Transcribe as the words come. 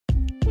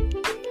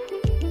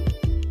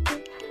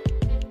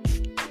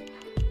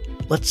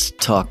Let's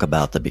talk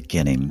about the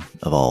beginning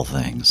of all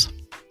things.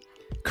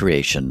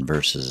 Creation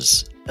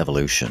versus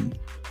evolution.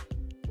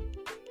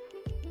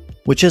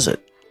 Which is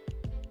it?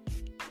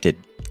 Did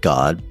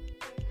God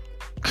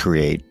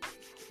create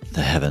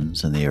the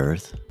heavens and the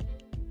earth,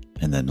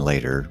 and then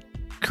later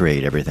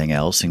create everything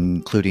else,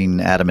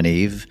 including Adam and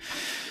Eve?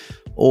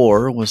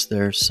 Or was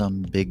there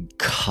some big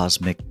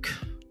cosmic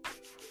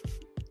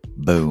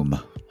boom?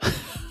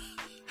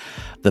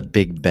 The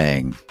Big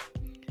Bang?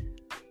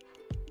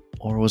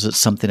 Or was it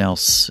something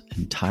else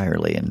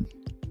entirely? And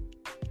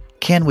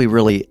can we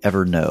really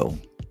ever know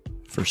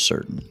for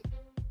certain?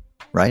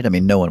 Right? I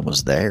mean, no one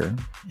was there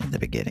in the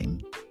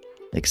beginning,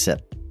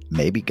 except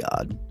maybe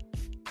God.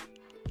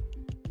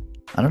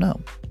 I don't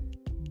know.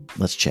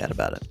 Let's chat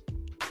about it.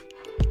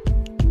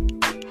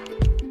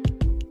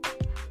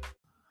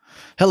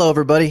 Hello,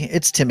 everybody.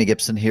 It's Timmy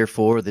Gibson here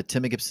for the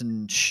Timmy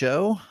Gibson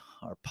Show.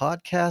 Our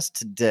podcast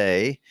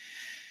today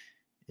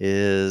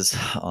is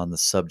on the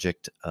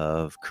subject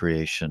of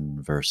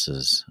creation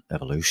versus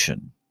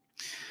evolution.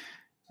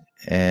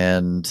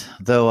 And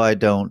though I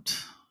don't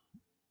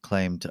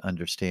claim to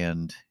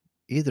understand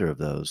either of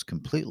those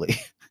completely,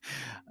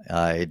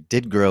 I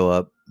did grow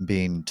up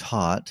being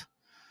taught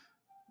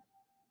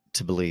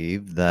to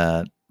believe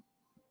that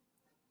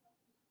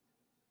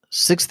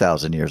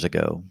 6,000 years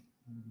ago,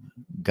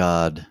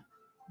 God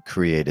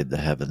created the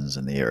heavens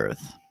and the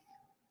earth,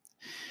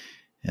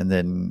 and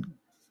then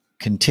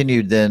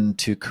continued then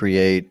to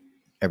create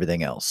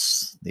everything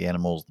else: the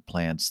animals, the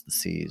plants, the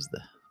seas,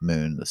 the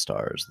moon, the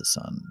stars, the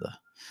sun, the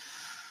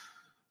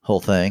whole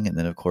thing. And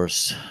then, of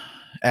course,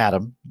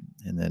 Adam.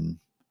 And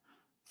then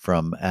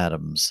from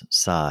Adam's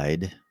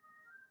side,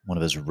 one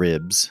of his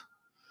ribs,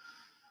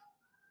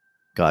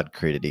 God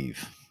created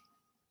Eve.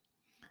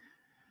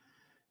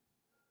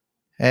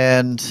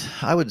 And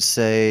I would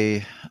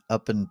say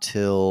up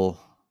until,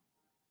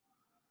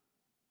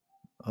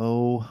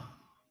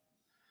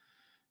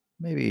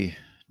 maybe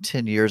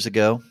 10 years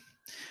ago,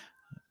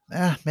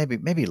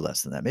 maybe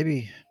less than that,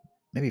 maybe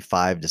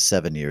 5 to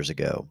 7 years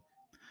ago,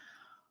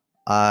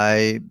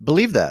 I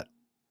believed that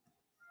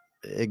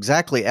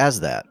exactly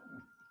as that,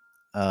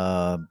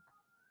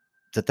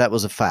 that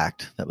was a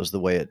fact. That's the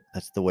way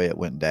it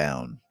went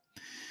down.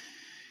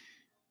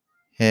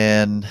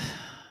 And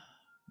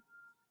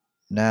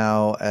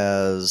now,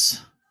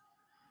 as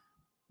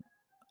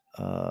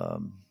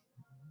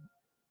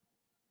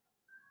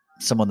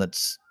someone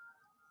that's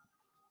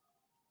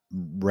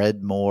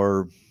read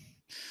more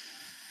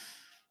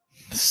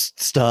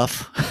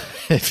stuff,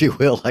 if you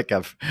will, like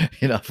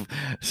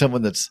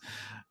someone that's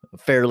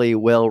fairly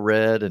well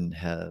read and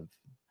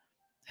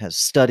has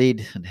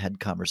studied and had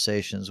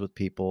conversations with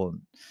people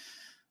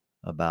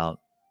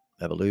about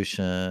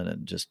evolution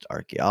and just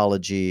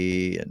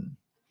archaeology and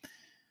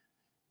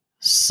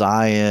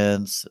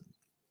science,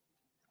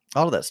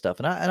 all of that stuff.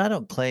 And I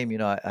don't claim,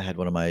 I had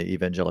one of my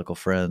evangelical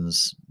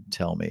friends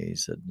tell me, he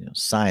said,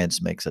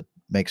 science makes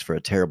for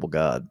a terrible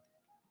God.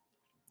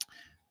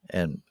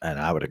 And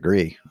I would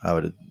agree. I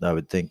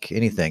would think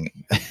anything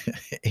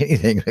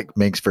that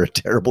makes for a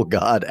terrible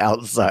God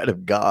outside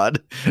of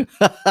God.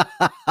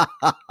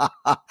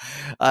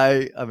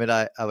 I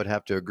would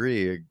have to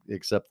agree,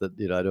 except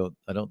that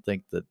I don't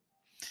think that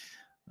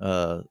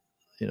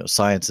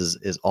science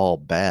is all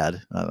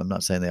bad. I'm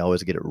not saying they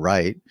always get it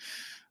right,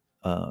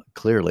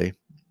 clearly,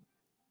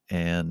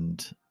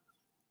 and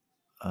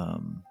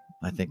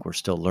I think we're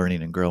still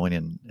learning and growing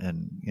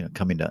and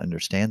coming to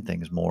understand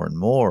things more and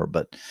more.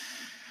 But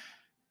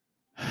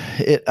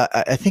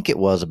I think it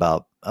was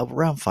about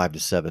around 5 to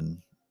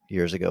 7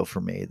 years ago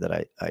for me that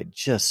I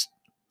just,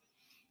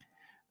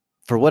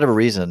 for whatever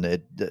reason,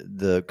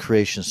 the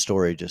creation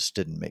story just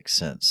didn't make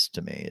sense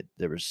to me.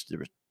 There were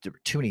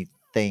too many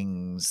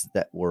things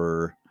that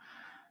were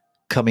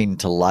coming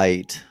to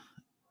light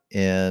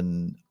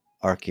in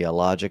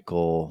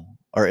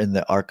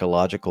the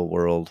archaeological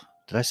world.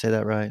 Did I say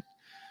that right?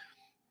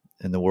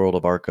 In the world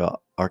of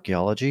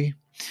archaeology,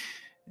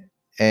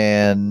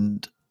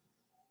 and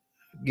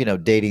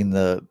dating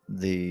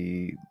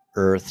the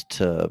Earth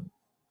to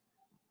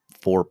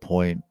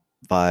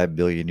 4.5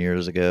 billion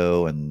years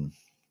ago, and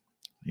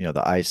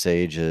the ice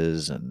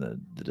ages and the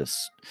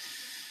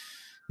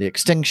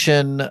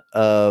extinction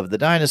of the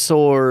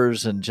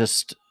dinosaurs, and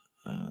just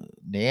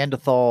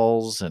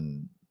Neanderthals,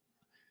 and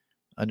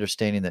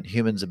understanding that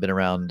humans have been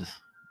around.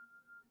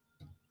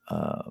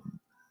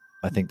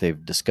 I think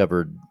they've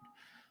discovered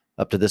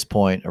up to this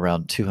point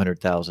around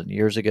 200,000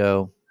 years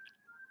ago.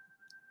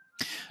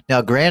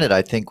 Now, granted,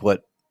 I think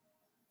what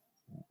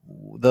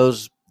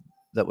those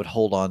that would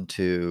hold on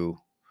to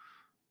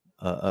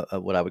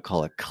what I would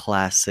call a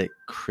classic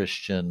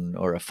Christian,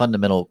 or a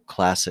fundamental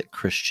classic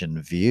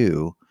Christian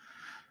view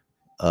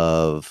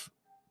of,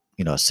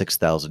 a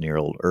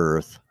 6,000-year-old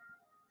Earth,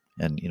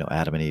 and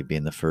Adam and Eve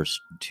being the first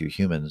two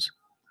humans.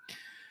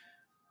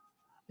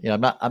 I'm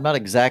not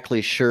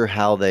exactly sure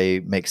how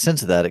they make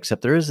sense of that,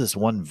 except there is this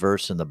one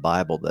verse in the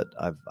Bible that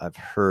I've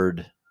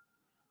heard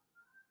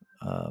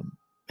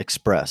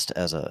expressed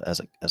as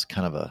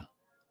kind of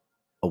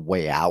a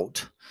way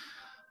out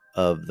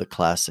of the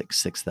classic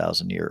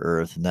 6,000-year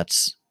Earth, and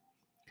that's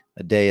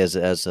a day as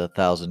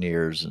 1,000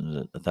 years,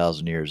 and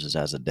 1,000 years is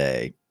as a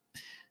day.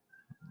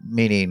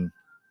 Meaning,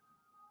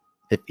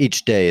 if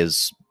each day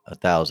is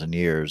 1,000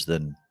 years,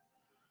 then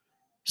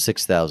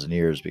 6,000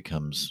 years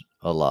becomes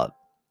a lot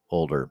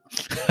older.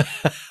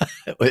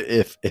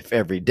 if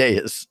every day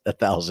is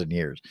 1,000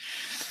 years.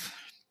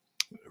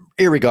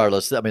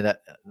 Irregardless, I mean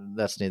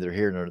that's neither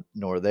here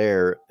nor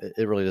there.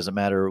 It really doesn't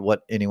matter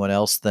what anyone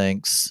else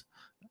thinks.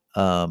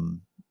 I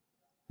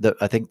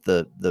think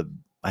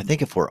I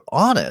think if we're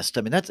honest,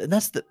 I mean that's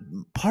the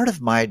part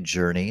of my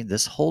journey.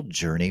 This whole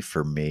journey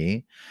for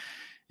me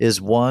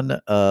is one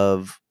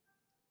of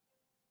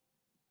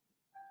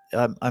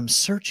I'm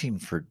searching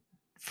for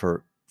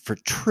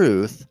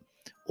truth,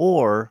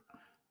 or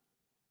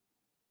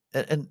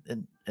and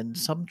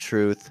some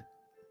truth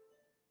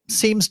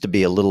seems to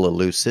be a little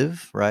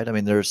elusive, right? I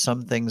mean, there's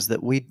some things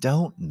that we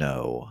don't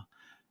know.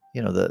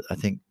 I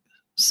think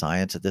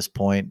science at this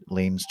point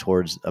leans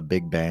towards a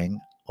Big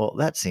Bang. Well,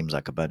 that seems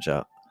like a bunch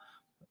of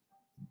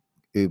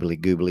oobly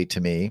goobly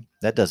to me.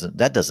 That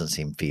doesn't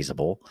seem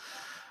feasible.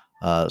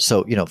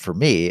 So for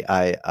me,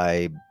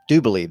 I do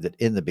believe that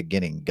in the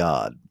beginning,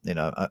 God.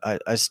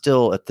 I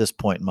still at this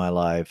point in my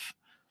life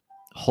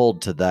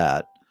hold to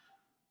that,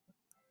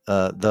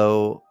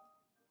 though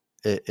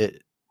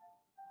it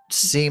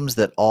seems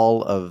that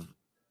all of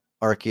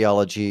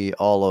archaeology,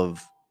 all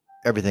of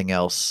everything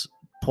else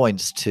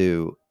points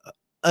to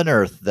an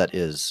Earth that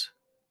is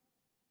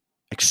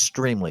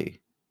extremely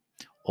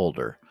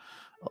older,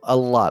 a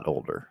lot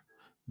older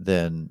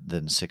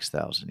than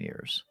 6,000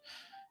 years,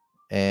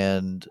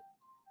 and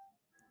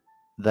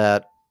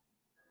that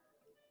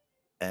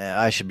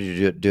I should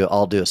do.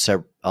 I'll do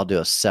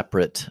a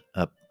separate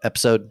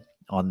episode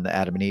on the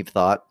Adam and Eve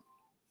thought.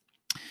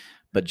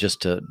 But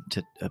just to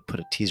put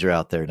a teaser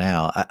out there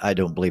now, I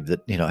don't believe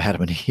that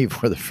Adam and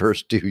Eve were the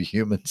first two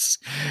humans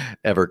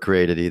ever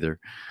created either.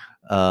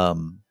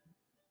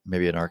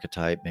 Maybe an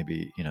archetype,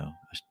 maybe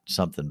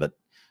something, but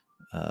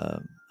I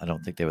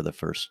don't think they were the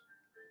first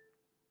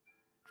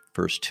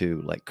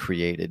two like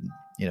created.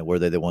 Were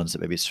they the ones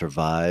that maybe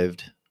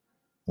survived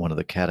one of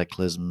the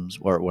cataclysms,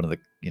 or one of the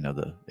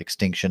the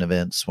extinction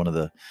events, one of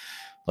the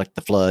like the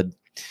flood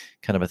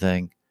kind of a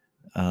thing?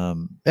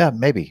 Yeah,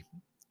 maybe.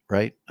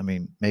 Right? I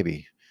mean,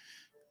 maybe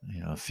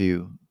a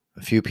few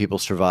people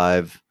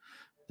survive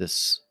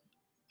this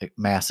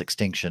mass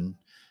extinction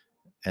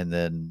and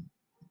then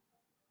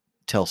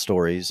tell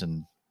stories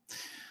and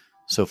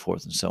so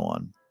forth and so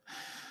on.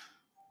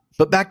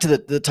 But back to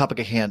the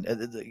topic at hand,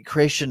 the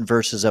creation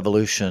versus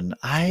evolution.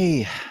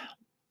 So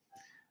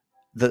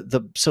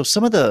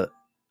some of the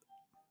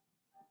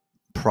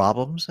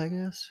problems, I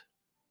guess,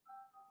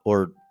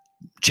 or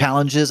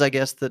challenges, I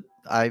guess, that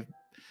I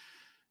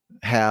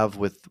have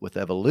with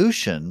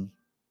evolution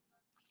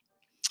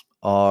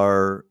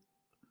are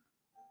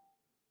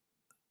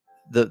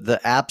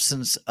the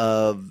absence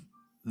of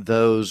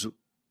those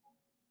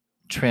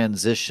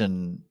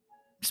transition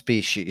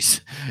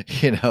species.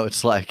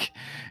 It's like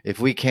if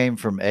we came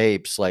from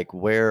apes, like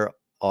where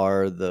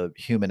are the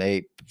human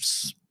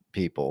apes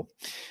people?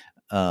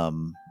 Are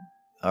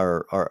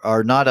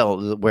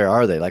not where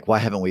are they? Like, why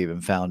haven't we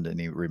even found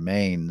any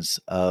remains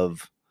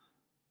of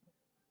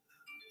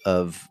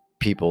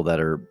people that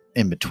are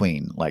in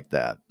between like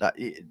that?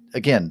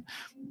 Again,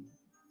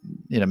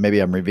 maybe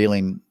I'm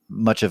revealing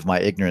much of my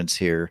ignorance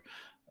here,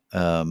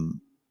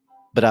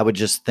 but I would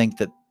just think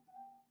that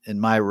in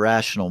my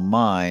rational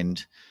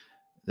mind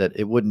that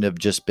it wouldn't have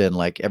just been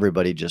like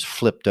everybody just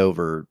flipped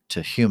over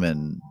to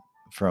human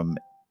from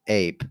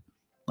ape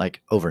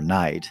like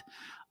overnight.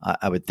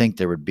 I would think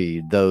there would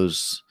be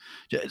those.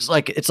 It's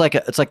like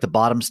the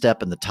bottom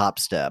step and the top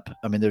step.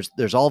 I mean,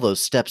 there's all those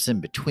steps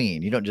in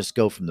between. You don't just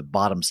go from the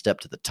bottom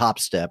step to the top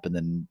step and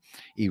then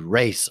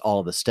erase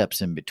all the steps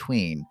in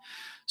between.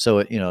 So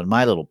in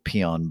my little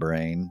peon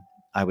brain,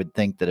 I would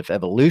think that if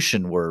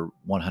evolution were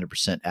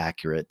 100%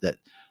 accurate,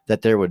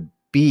 that there would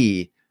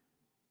be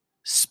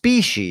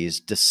species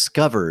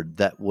discovered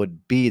that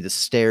would be the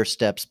stair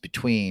steps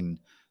between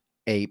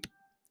ape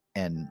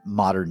and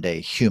modern day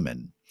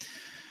human.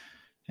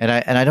 And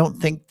I don't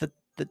think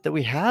that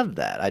we have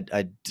that.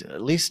 I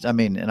at least, I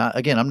mean, and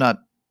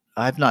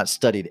I've not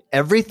studied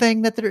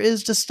everything that there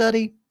is to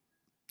study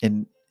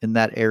in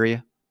that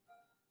area,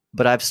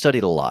 but I've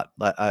studied a lot.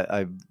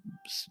 I've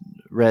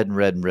read and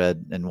read and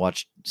read and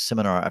watched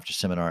seminar after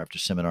seminar after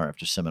seminar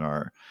after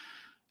seminar,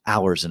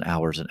 hours and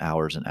hours and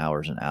hours and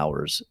hours and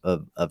hours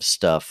of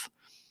stuff,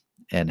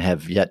 and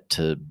have yet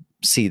to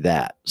see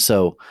that.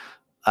 So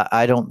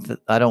I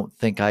don't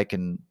think I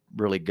can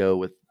really go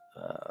with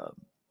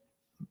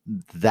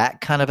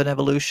that kind of an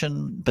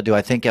evolution. But do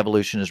I think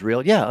evolution is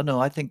real? Yeah, no,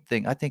 I think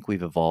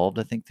we've evolved.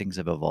 I think things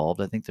have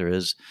evolved. I think there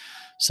is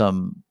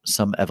some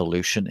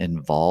evolution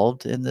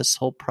involved in this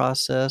whole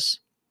process.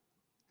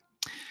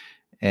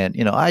 And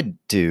I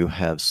do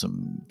have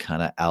some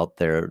kind of out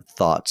there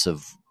thoughts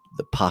of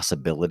the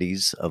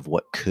possibilities of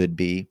what could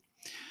be.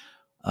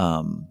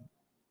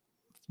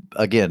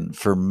 Again,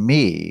 for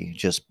me,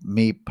 just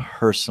me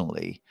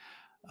personally,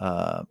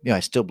 I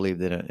still believe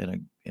that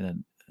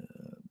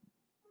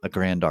a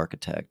grand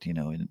architect,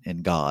 in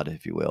God,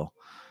 if you will,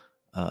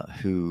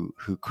 who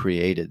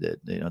created it,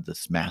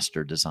 this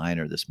master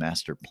designer, this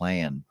master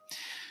plan.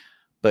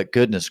 But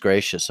goodness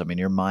gracious, I mean,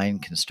 your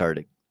mind can start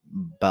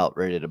about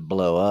ready to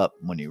blow up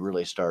when you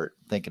really start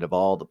thinking of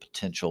all the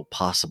potential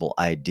possible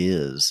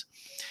ideas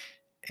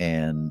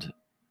and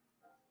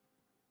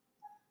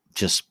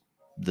just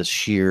the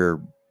sheer,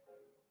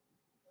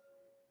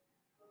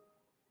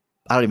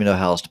 I don't even know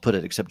how else to put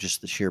it except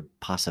just the sheer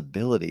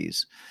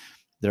possibilities.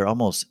 They're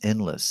almost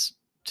endless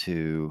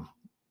to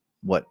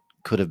what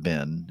could have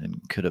been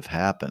and could have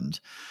happened.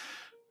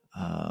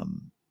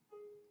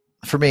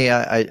 For me,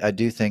 I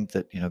do think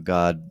that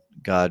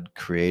God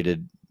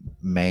created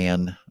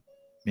man,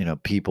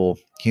 people,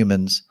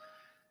 humans.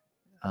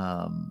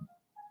 Um,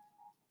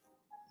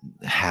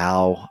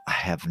 how, I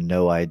have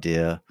no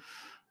idea.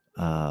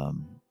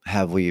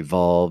 Have we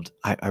evolved?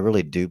 I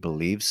really do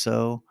believe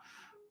so.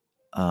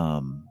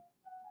 Um,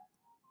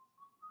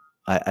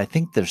 I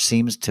think there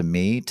seems to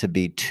me to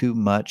be too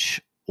much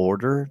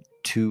order,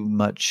 too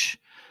much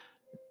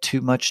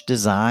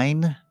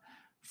design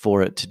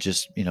for it to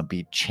just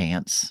be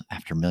chance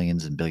after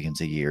millions and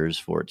billions of years,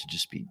 for it to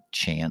just be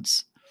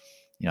chance.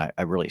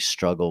 I really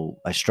struggle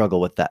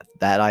with that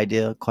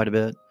idea quite a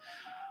bit.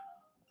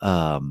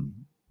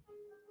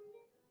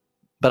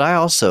 But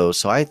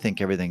I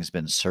think everything's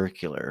been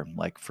circular.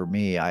 Like for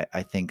me,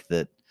 I think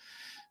that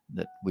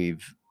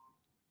we've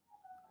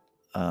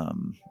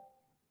um,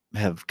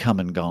 have come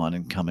and gone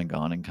and come and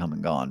gone and come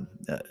and gone.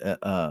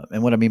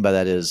 And what I mean by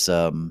that is,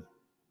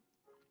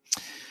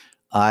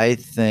 I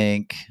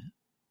think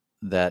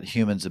that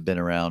humans have been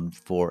around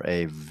for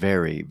a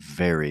very,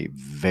 very,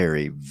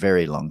 very,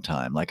 very long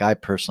time. Like I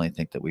personally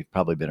think that we've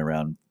probably been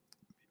around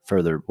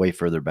way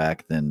further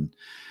back than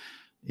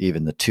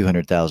even the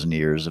 200,000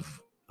 years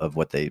of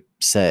what they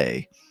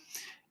say.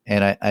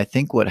 And I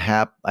think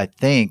I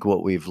think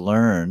what we've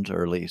learned,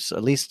 or at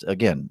least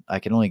again, I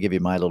can only give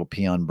you my little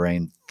peon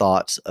brain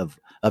thoughts of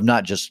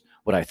not just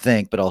what I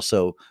think, but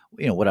also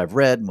what I've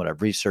read and what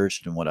I've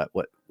researched and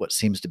what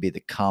seems to be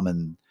the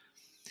common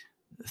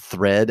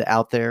thread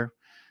out there.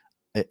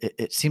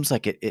 It seems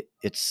like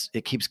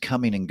it keeps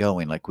coming and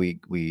going. Like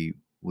we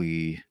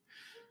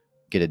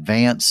get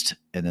advanced,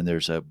 and then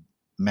there's a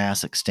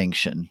mass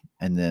extinction,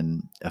 and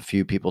then a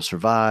few people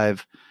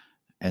survive,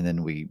 and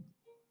then we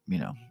you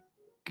know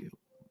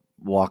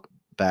walk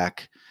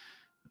back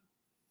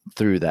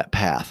through that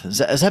path. Does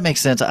that make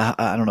sense?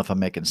 I don't know if I'm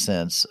making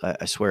sense.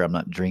 I swear I'm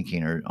not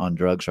drinking or on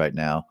drugs right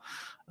now.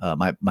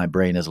 My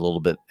brain is a little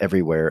bit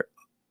everywhere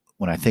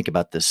when I think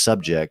about this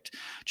subject,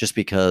 just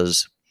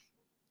because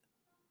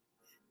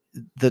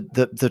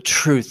the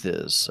truth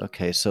is,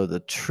 okay, so the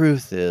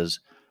truth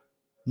is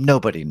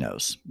nobody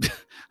knows.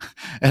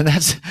 And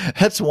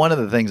that's one of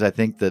the things I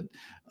think that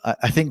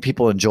I think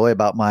people enjoy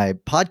about my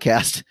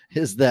podcast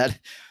is that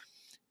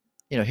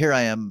here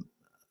I am,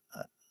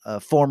 a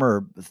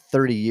former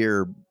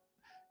 30-year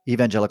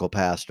evangelical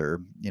pastor,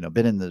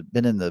 been in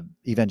the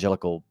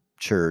evangelical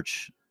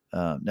church.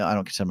 No, I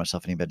don't consider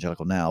myself an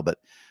evangelical now, but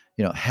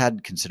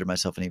had considered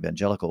myself an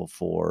evangelical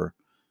for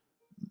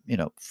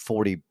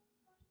 40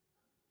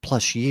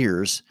 plus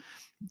years.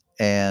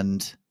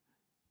 And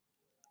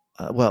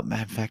well,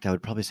 in fact, I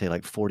would probably say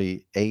like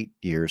 48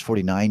 years,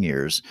 49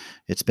 years.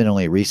 It's been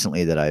only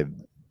recently that I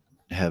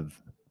have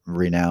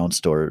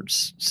renounced or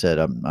said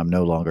I'm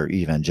no longer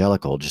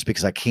evangelical, just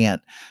because I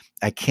can't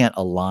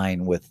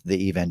align with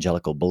the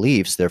evangelical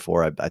beliefs.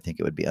 Therefore, I think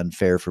it would be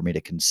unfair for me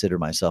to consider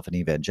myself an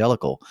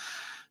evangelical.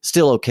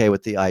 Still okay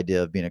with the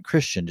idea of being a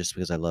Christian, just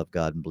because I love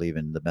God and believe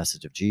in the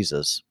message of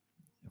Jesus.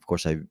 Of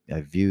course, I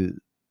view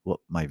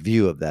what my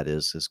view of that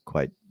is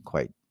quite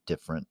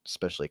different,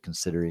 especially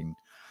considering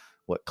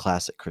what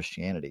classic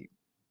Christianity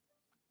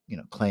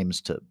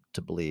claims to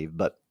believe.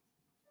 But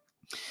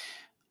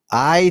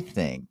I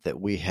think that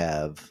we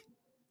have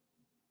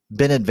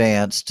been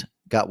advanced,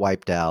 got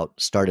wiped out,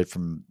 started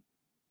from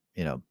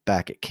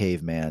back at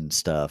caveman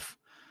stuff,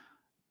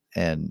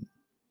 and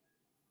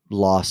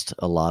lost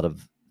a lot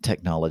of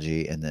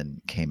technology, and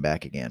then came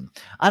back again.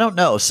 I don't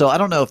know. So I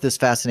don't know if this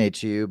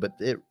fascinates you, but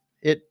it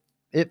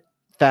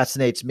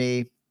fascinates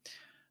me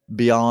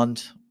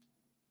beyond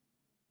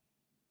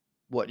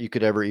what you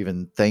could ever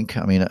even think.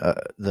 I mean,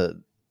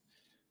 the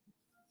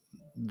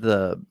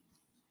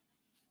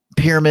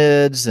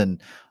pyramids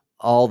and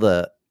all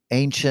the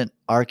ancient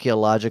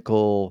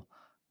archaeological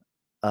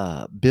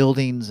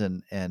buildings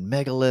and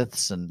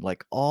megaliths and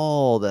like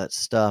all that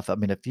stuff. I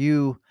mean, if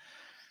you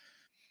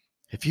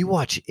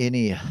watch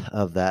any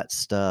of that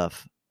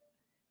stuff,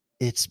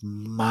 it's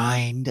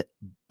mind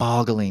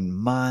boggling,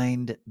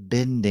 mind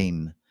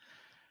bending.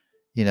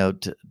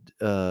 To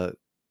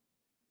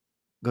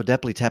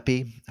Göbekli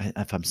Tepe,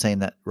 if I'm saying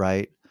that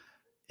right,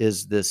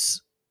 is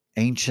this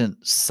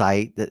ancient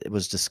site that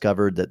was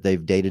discovered, that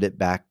they've dated it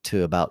back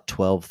to about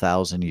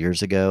 12,000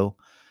 years ago.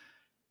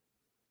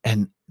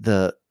 And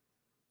the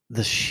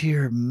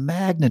sheer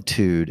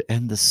magnitude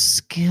and the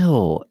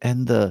skill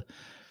and the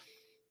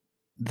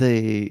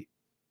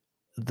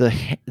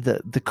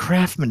the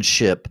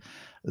craftsmanship,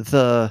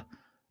 the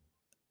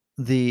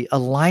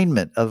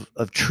alignment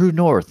of true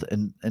north,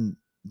 and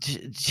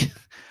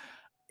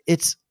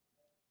it's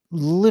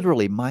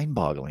literally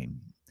mind-boggling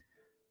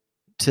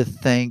to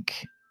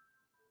think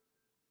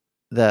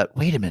that,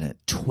 wait a minute,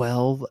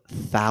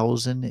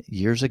 12,000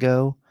 years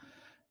ago,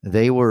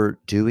 they were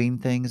doing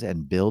things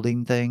and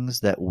building things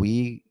that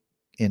we,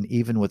 and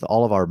even with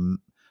all of our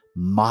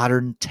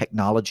modern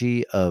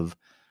technology of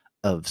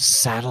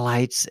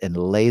satellites and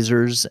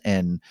lasers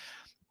and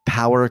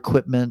power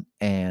equipment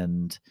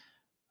and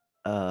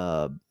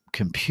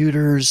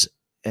computers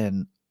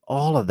and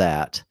all of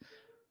that,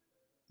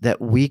 that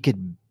we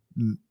could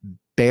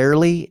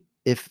barely,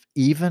 if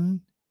even,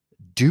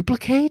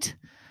 duplicate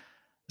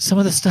some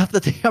of the stuff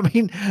that they, I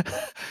mean,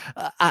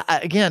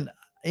 again,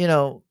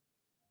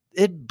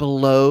 it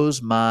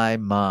blows my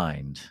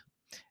mind.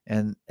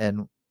 And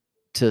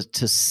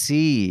to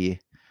see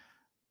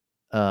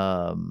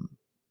the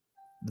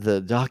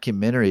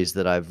documentaries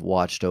that I've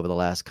watched over the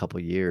last couple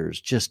of years,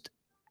 just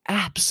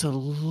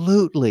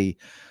absolutely.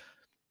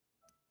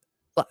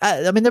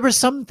 I mean, there were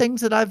some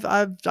things that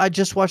I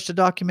just watched a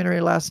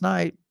documentary last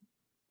night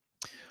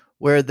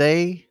where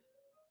they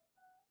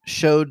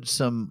showed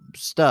some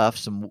stuff,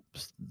 some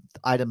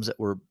items that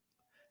were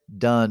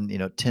done,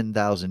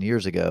 10,000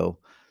 years ago,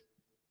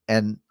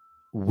 and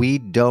we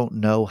don't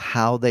know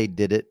how they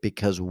did it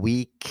because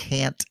we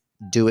can't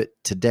do it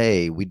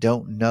today. We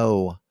don't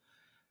know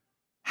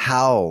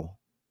how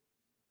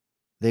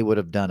they would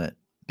have done it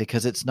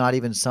because it's not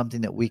even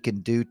something that we can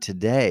do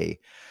today.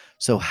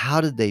 So how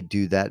did they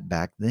do that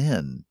back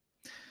then?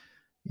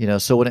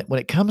 So when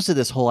it comes to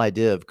this whole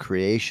idea of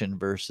creation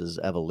versus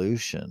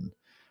evolution,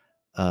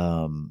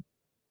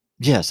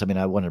 yes, I mean,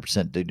 I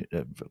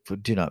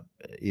 100% do not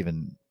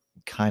even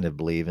kind of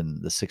believe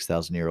in the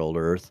 6,000-year-old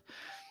Earth.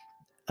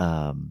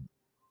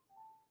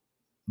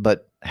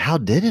 But how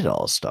did it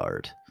all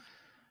start?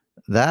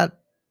 That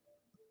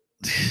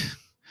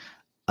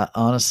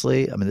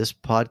honestly, I mean, this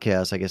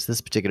podcast, I guess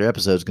this particular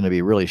episode is going to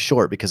be really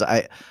short because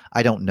I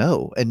don't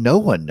know, and no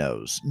one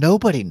knows.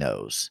 Nobody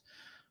knows.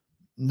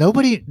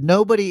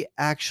 Nobody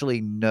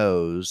actually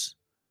knows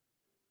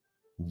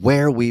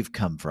where we've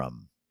come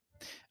from.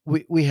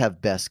 We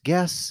have best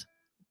guess,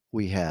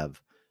 we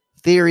have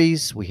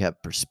theories, we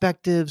have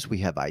perspectives, we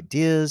have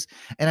ideas,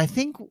 and I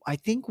think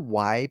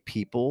why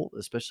people,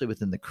 especially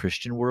within the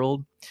Christian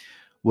world,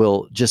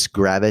 will just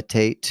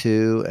gravitate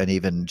to and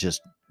even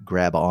just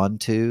grab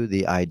onto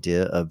the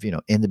idea of,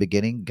 in the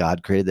beginning,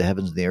 God created the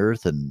heavens and the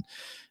earth,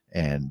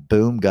 and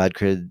boom, God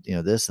created,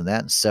 this and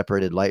that, and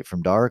separated light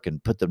from dark,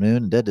 and put the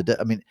moon.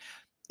 I mean,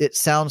 it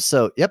sounds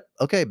so. Yep.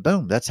 Okay.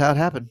 Boom. That's how it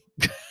happened.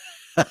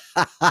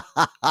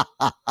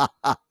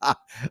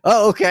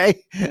 Oh,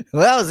 okay.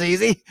 Well, that was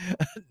easy.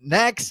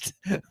 Next,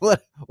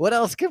 what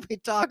else can we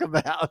talk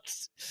about?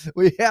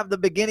 We have the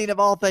beginning of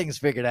all things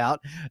figured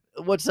out.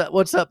 What's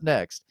up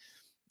next?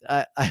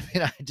 I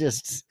mean, I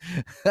just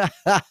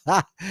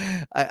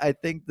I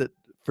think that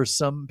for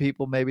some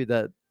people maybe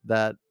that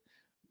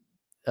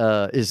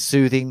is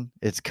soothing,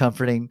 it's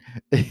comforting,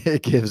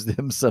 it gives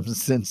them some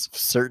sense of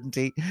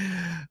certainty.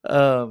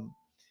 And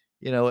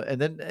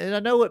I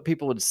know what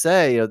people would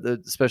say,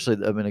 especially,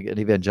 I mean,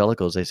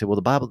 evangelicals, they say, well,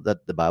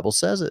 the Bible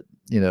says it,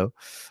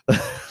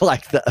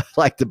 like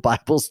the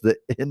Bible's the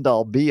end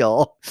all be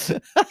all.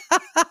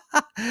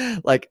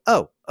 Like,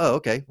 oh,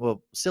 okay.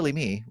 Well, silly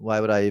me. Why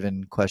would I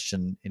even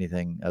question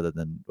anything other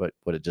than what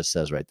it just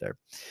says right there?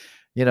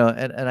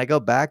 And I go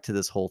back to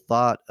this whole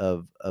thought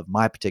of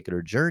my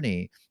particular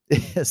journey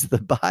is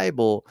the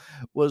Bible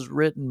was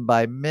written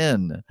by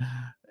men.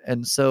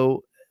 And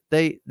so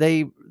they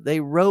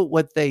wrote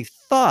what they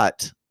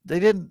thought.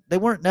 They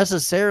weren't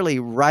necessarily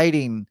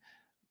writing,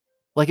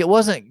 like, it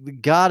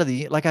wasn't God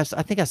like I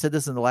think I said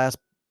this in the last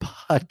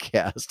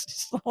podcast.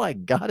 It's not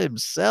like God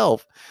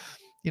himself,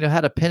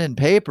 had a pen and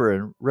paper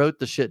and wrote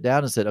the shit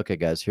down and said, okay,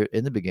 guys, here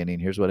in the beginning,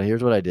 here's what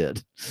I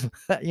did.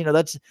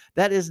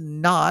 That is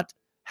not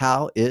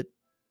how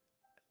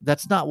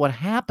that's not what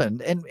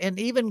happened. And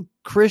even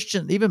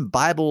Christian, even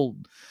Bible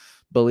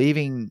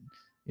believing,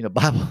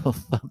 Bible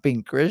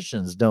thumping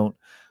Christians don't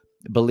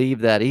believe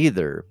that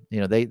either.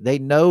 They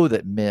know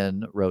that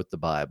men wrote the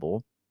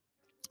Bible.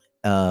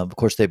 Of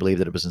course, they believe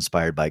that it was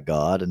inspired by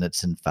God and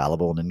it's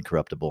infallible and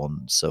incorruptible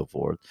and so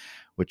forth,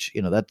 which,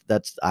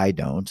 that's, I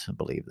don't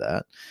believe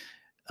that.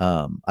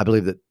 I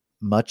believe that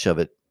much of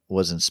it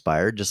was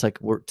inspired, just like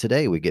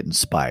today we get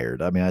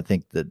inspired. I mean, I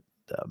think that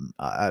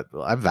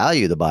I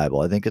value the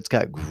Bible. I think it's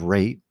got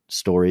great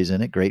stories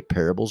in it, great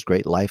parables,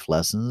 great life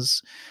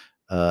lessons,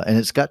 and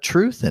it's got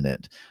truth in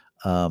it.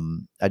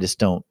 I just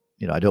don't,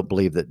 I don't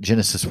believe that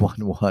Genesis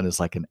 1:1 is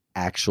like an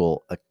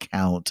actual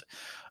account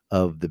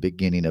of the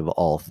beginning of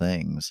all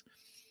things.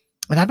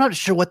 And I'm not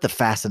sure what the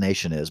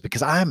fascination is,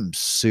 because I'm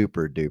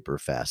super duper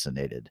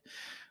fascinated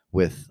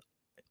with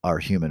our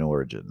human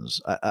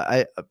origins.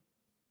 And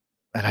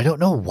I don't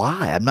know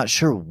why. I'm not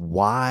sure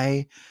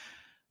why.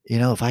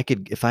 If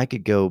I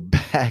could go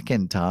back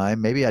in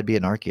time, maybe I'd be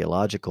an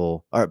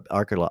archaeological or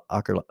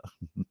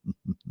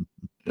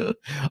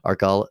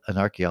An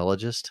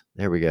archaeologist.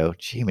 There we go.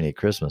 Jiminy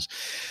Christmas.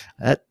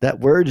 That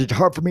word is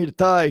hard for me to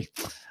tie.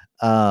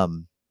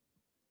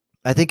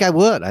 I think I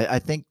would. I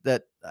think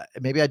that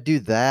maybe I'd do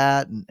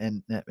that,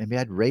 and maybe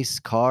I'd race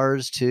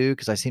cars too,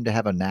 because I seem to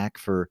have a knack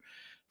for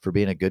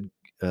being a good.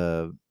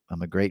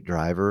 I'm a great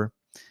driver,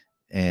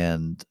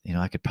 and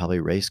I could probably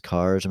race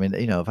cars. I mean,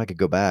 if I could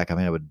go back, I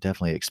mean, I would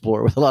definitely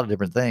explore with a lot of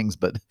different things.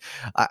 But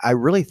I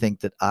really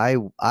think that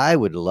I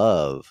would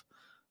love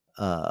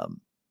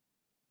um,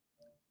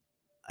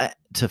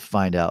 to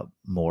find out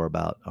more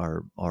about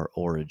our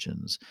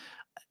origins.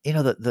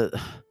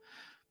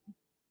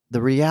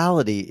 The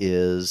reality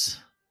is,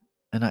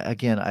 and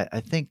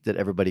I think that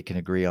everybody can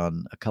agree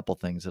on a couple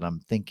things that I'm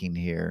thinking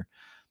here.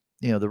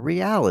 The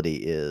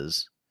reality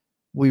is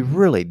we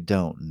really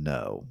don't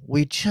know.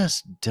 We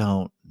just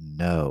don't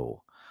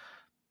know.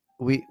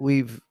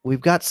 We've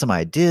got some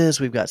ideas,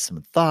 we've got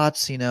some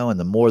thoughts, and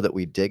the more that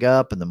we dig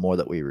up and the more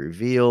that we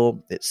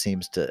reveal, it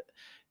seems to,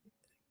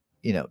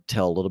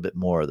 tell a little bit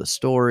more of the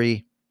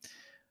story.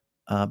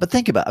 But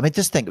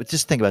just think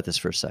about this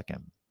for a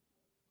second.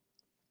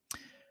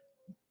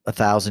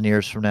 1,000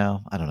 years from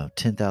now, I don't know,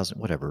 10,000,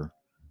 whatever,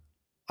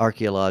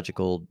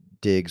 archaeological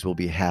digs will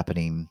be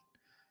happening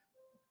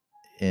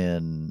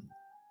in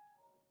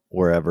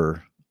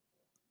wherever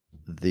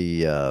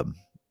the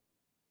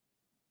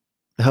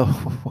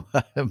oh,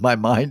 my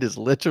mind is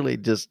literally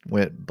just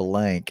went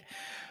blank.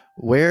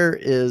 Where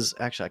is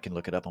actually I can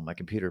look it up on my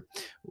computer.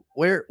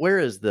 Where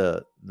is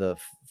the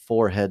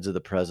four heads of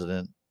the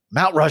president?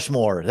 Mount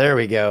Rushmore. There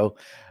we go.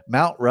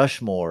 Mount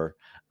Rushmore.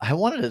 I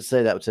wanted to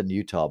say that was in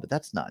Utah, but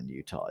that's not in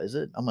Utah, is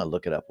it? I'm gonna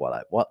look it up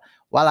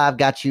while I've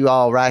got you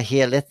all right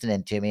here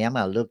listening to me. I'm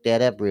gonna look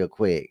that up real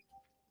quick.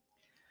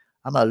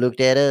 I'm gonna look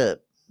that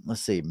up.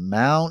 Let's see.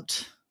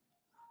 Mount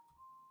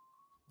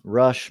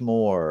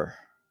Rushmore.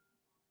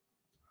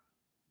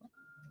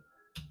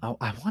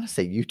 I want to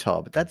say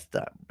Utah, but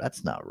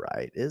that's not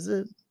right, is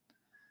it?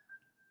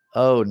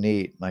 Oh,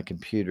 neat. My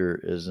computer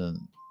isn't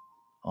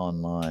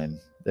online.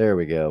 There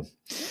we go.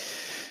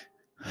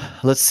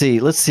 Let's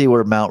see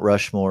where Mount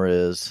Rushmore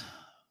is.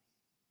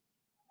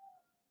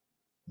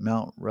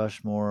 Mount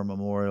Rushmore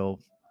Memorial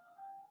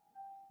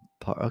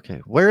Park.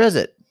 Okay, where is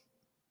it?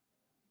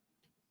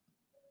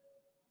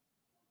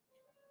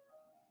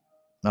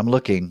 I'm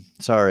looking.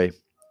 Sorry.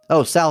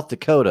 Oh, South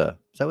Dakota.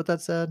 Is that what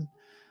that said?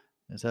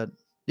 Is that?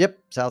 Yep,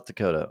 South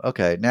Dakota.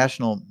 Okay,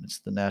 it's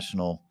the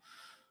national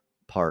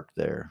park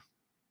there.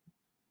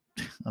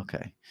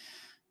 Okay.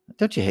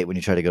 Don't you hate when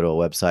you try to go to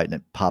a website and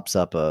it pops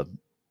up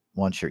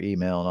wants your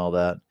email and all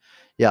that?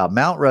 Yeah,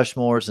 Mount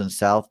Rushmore's in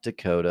South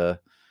Dakota.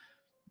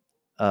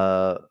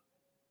 And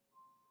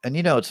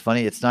it's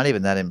funny. It's not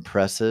even that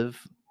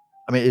impressive.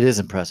 I mean, it is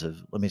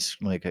impressive. Let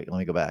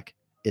me go back.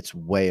 It's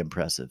way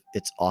impressive.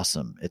 It's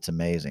awesome. It's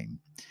amazing.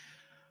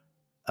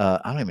 I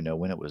don't even know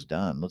when it was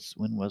done.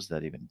 When was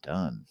that even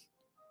done?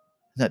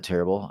 Isn't that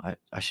terrible?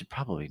 I should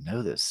probably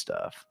know this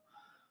stuff.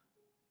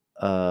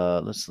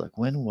 Let's look.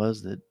 When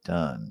was it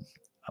done?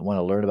 I want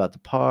to learn about the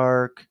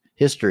park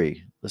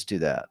history. Let's do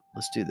that.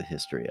 Let's do the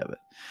history of it.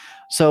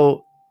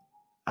 So,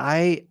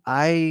 I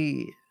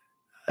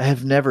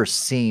have never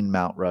seen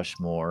Mount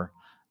Rushmore.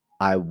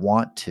 I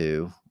want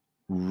to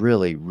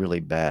really,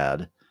 really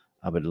bad.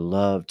 I would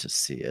love to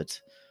see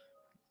it.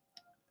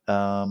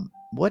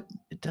 What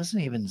it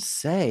doesn't even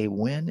say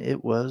when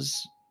it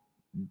was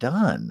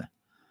done,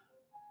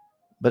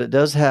 but it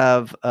does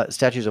have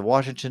statues of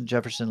Washington,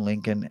 Jefferson,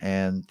 Lincoln,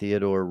 and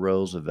Theodore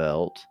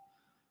Roosevelt.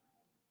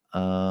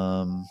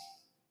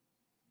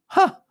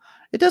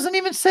 It doesn't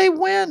even say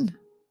when.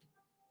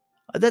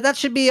 That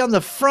should be on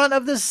the front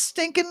of this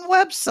stinking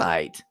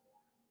website.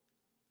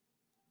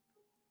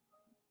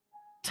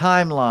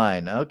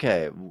 Timeline.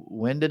 Okay.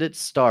 When did it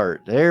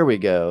start? There we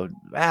go.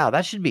 Wow,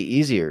 that should be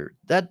easier.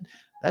 That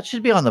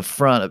should be on the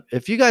front.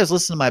 If you guys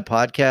listen to my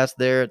podcast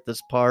there at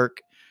this park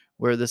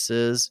where this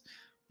is,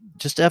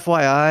 just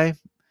FYI,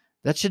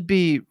 that should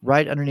be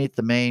right underneath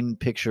the main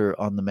picture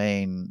on the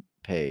main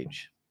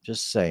page.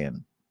 Just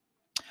saying.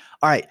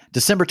 All right,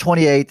 December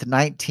 28th,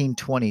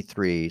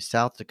 1923,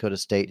 South Dakota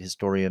State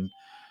historian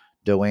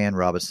Doane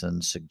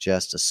Robinson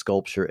suggests a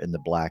sculpture in the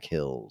Black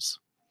Hills.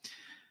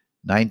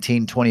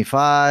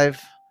 1925,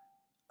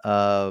 they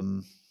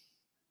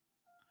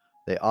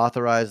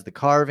authorized the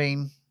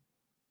carving.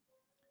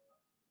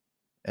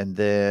 And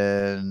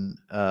then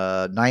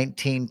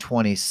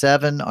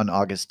 1927, on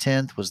August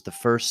 10th, was the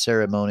first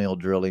ceremonial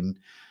drilling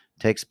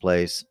takes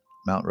place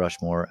Mount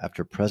Rushmore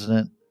after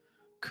President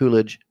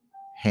Coolidge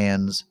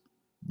hands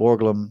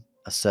Borglum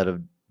a set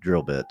of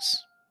drill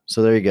bits.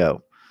 So there you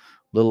go.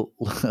 Little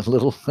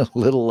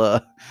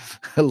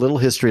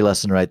history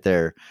lesson right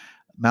there.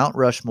 Mount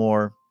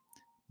Rushmore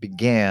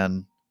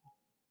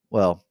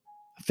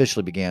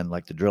officially began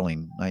like the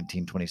drilling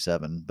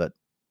 1927, but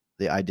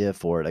the idea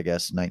for it, I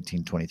guess,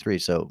 1923.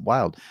 So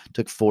wild.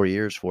 Took 4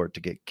 years for it to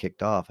get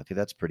kicked off. I think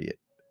that's pretty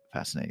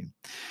fascinating.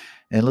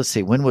 And let's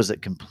see, when was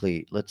it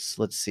complete? Let's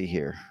see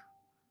here.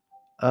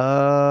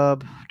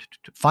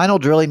 Final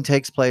drilling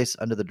takes place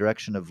under the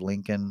direction of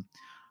Lincoln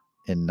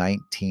in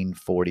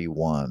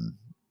 1941.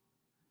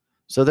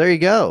 So there you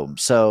go.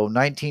 So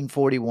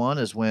 1941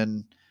 is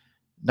when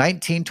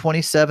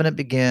 1927 it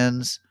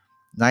begins.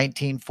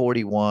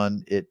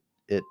 1941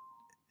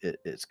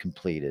 it's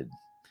completed.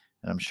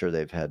 And I'm sure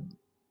they've had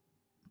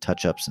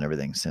touch ups and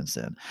everything since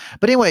then.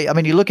 But anyway, I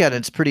mean, you look at it,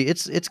 it's pretty.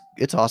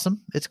 It's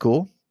awesome. It's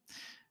cool.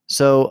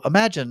 So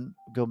imagine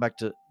going back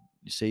to,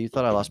 you say you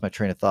thought I lost my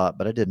train of thought,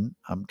 but I didn't.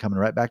 I'm coming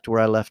right back to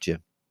where I left you.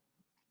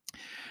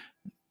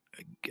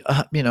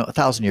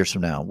 1,000 years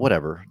from now,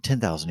 whatever,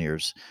 10,000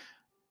 years,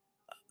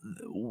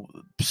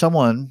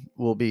 someone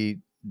will be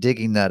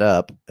digging that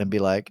up and be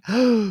like,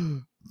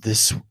 oh,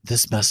 this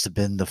must have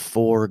been the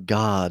four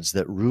gods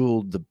that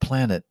ruled the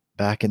planet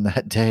back in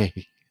that day.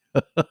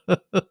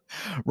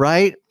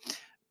 Right?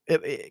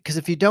 Because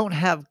if you don't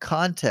have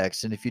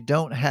context and if you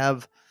don't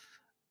have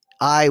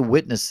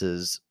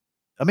eyewitnesses,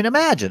 I mean,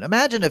 imagine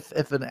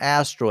if an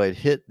asteroid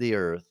hit the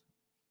Earth,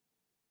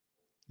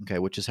 okay,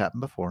 which has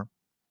happened before,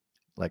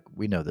 like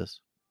we know this.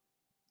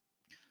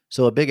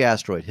 So a big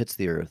asteroid hits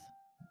the Earth,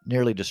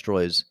 nearly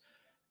destroys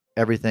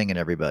everything and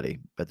everybody,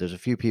 but there's a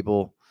few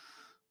people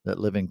that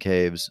live in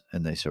caves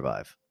and they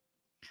survive.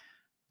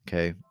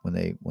 Okay, when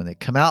they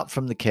come out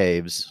from the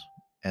caves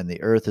and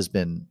the Earth has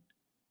been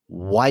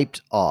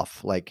wiped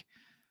off, like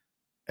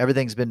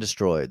everything's been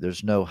destroyed.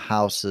 There's no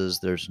houses.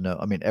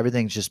 I mean,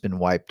 everything's just been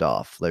wiped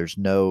off. There's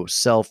no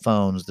cell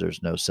phones.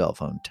 There's no cell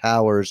phone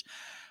towers.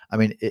 I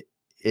mean,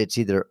 it's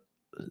either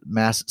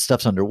mass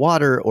stuff's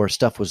underwater or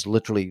stuff was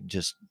literally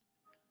just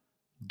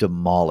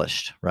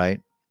demolished, right?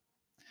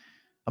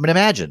 I mean,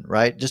 imagine,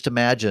 right? Just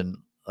imagine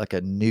like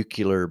a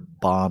nuclear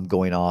bomb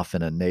going off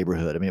in a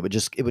neighborhood. I mean,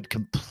 it would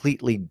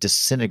completely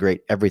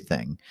disintegrate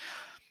everything.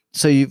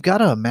 So you've got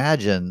to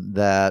imagine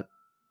that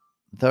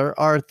there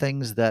are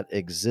things that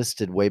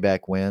existed way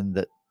back when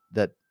that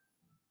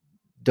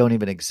don't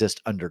even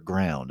exist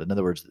underground. In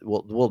other words,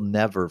 we'll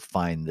never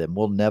find them.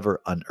 We'll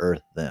never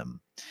unearth them.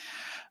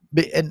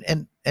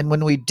 And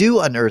when we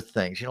do unearth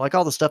things, like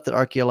all the stuff that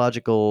all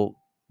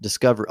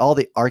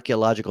the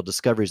archaeological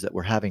discoveries that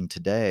we're having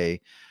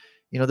today,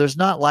 there's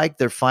not like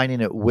they're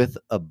finding it with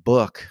a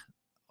book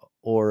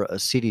or a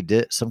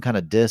CD some kind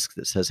of disc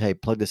that says, hey,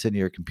 plug this into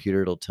your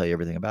computer. It'll tell you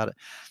everything about it.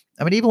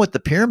 I mean, even with the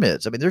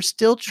pyramids, I mean, they're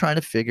still trying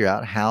to figure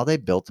out how they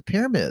built the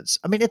pyramids.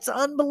 I mean, it's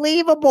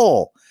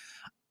unbelievable.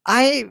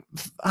 I'm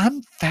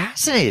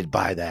fascinated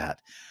by that.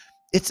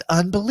 It's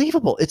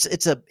unbelievable.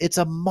 It's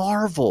a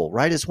marvel,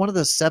 right? It's one of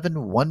the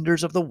seven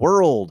wonders of the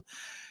world.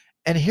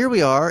 And here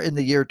we are in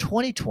the year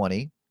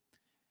 2020,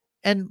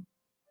 and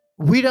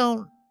we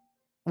still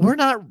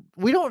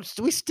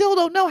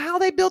don't know how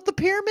they built the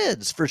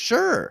pyramids for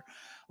sure.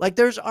 Like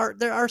there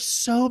are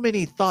so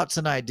many thoughts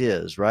and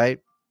ideas, right?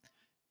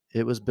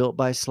 It was built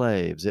by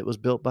slaves. It was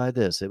built by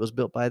this. It was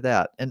built by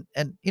that. And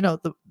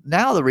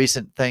now the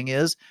recent thing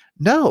is,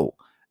 no,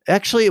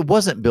 actually it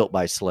wasn't built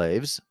by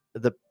slaves.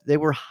 They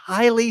were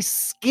highly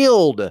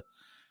skilled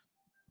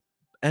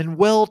and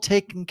well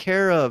taken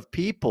care of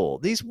people.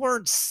 These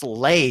weren't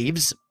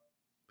slaves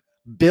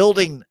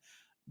building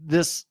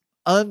this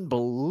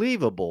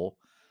unbelievable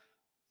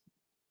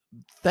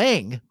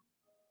thing.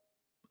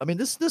 I mean,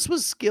 this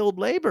was skilled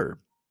labor.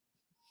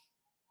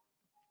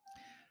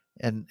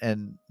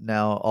 And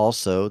now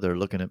also they're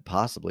looking at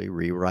possibly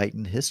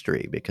rewriting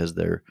history because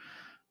they're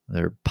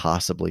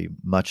possibly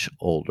much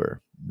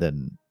older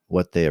than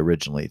what they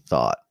originally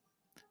thought.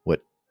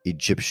 What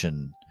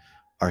Egyptian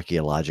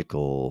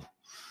archaeologics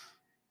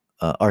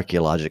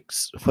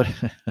what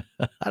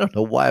I don't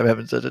know why I'm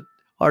having such a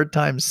hard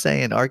time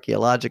saying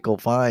archaeological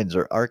finds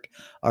or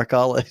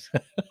archaeology.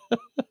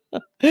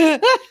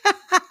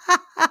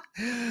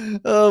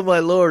 Oh my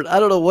Lord. I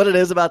don't know what it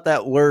is about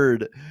that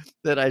word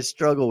that I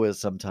struggle with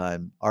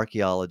sometimes.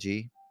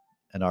 Archaeology,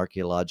 an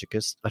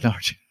archaeologist,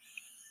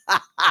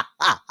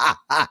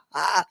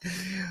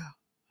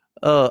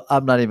 Oh,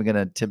 I'm not even going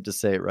to attempt to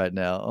say it right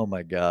now. Oh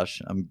my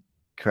gosh, I'm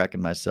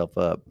cracking myself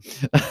up.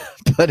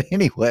 But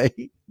anyway,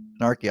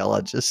 an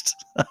archaeologist.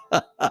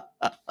 But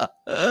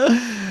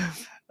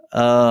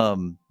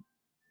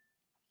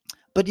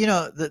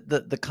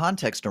the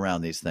context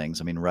around these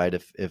things. I mean, right?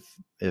 If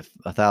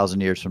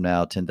 1,000 years from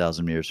now,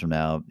 10,000 years from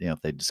now,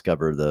 if they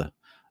discover the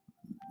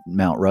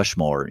Mount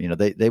Rushmore,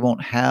 they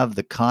won't have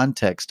the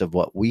context of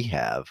what we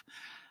have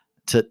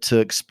to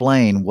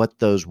explain what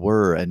those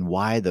were and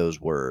why those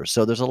were.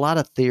 So there's a lot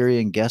of theory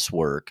and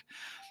guesswork.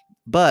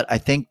 But I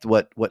think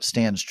what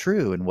stands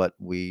true and what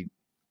we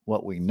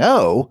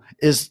know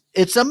is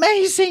it's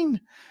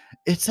amazing.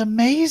 It's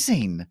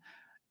amazing.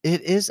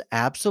 It is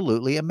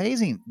absolutely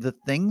amazing. The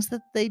things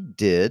that they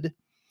did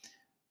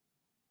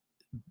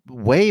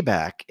way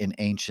back in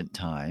ancient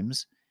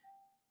times,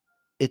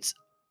 it's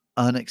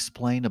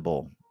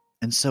unexplainable.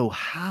 And so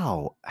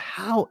how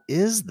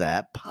is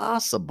that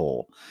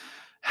possible?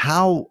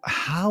 How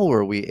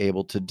are we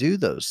able to do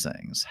those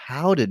things?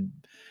 How did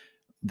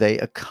they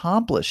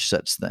accomplish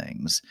such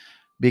things?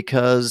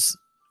 Because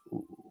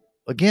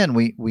again,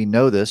 we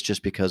know this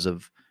just because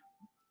of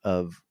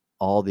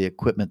all the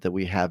equipment that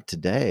we have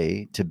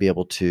today to be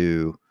able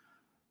to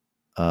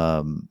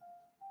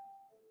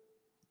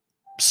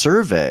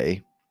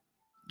survey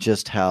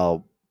just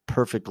how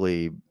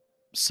perfectly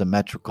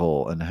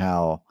symmetrical and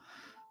how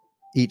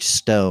each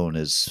stone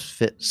is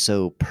fit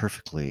so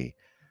perfectly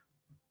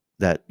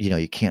that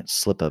you can't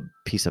slip a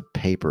piece of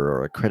paper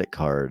or a credit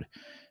card,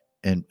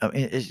 and I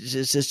mean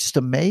it's just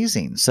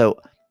amazing. So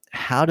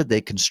how did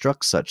they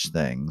construct such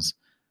things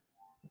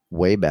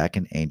way back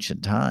in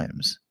ancient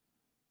times?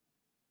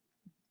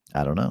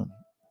 I don't know,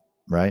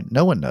 right?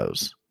 No one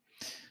knows.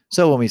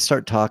 So when we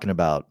start talking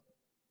about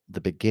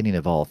the beginning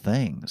of all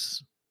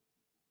things,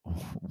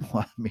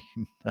 I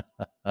mean,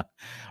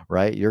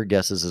 right? Your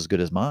guess is as good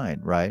as mine,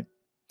 right?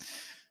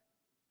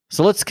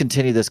 So let's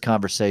continue this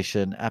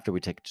conversation after we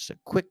take just a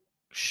quick,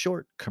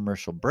 short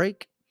commercial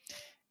break,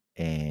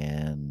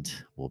 and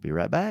we'll be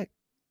right back.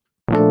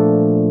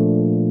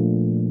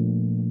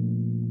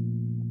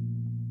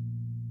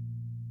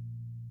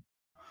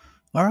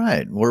 All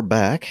right, we're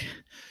back.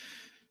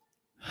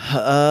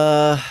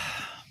 Uh,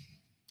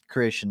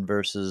 Creation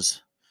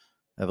versus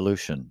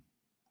evolution.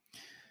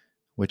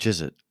 Which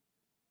is it?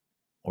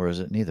 Or is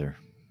it neither?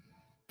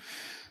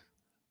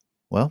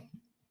 Well,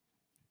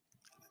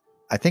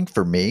 I think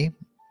for me,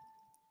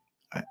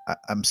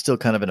 I'm still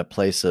kind of in a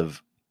place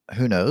of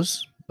who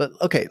knows. But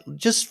okay,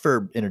 just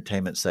for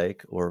entertainment's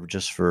sake or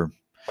just for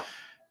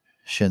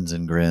shins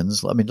and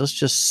grins, I mean, let's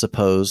just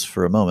suppose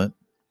for a moment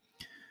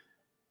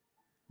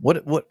what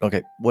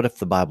if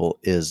the Bible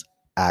is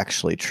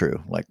actually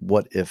true? Like,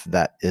 what if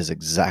that is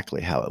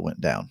exactly how it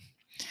went down?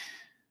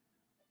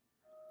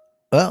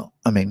 Well,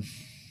 I mean,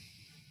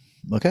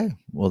 okay,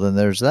 well then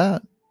there's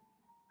that.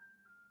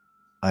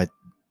 I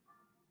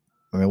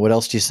I mean, what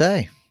else do you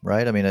say,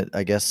 right? I mean,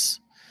 I guess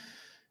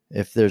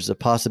if there's a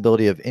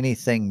possibility of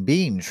anything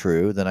being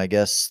true, then I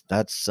guess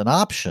that's an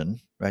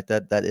option, right?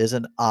 That is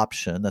an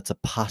option. That's a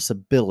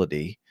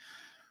possibility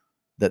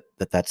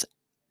that's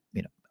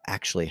you know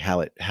actually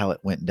how it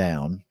went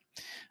down.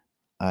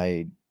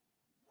 I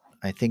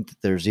I think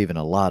that there's even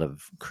a lot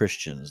of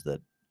Christians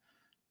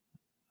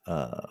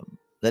uh,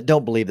 that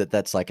don't believe that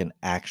that's like an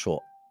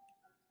actual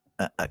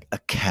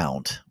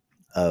account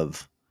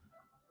of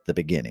the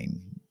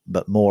beginning,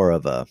 but more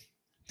of a.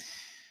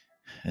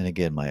 And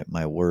again,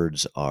 my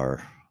words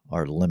are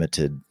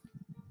limited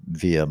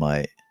via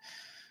my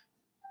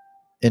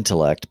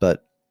intellect,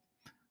 but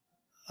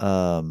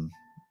um,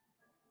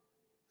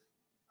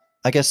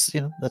 I guess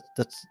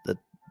that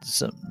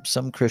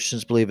some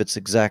Christians believe it's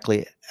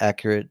exactly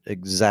accurate,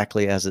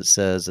 exactly as it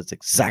says. It's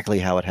exactly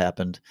how it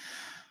happened.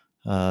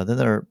 Then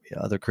there are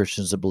other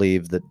Christians that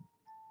believe that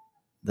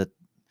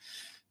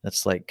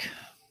that's like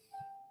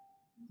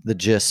the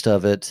gist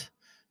of it,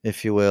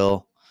 if you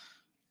will.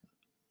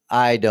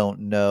 I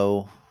don't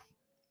know.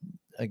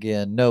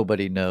 Again,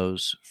 nobody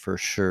knows for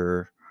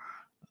sure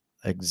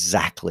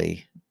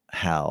exactly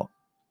how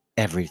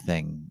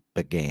everything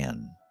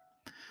began.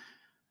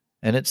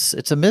 And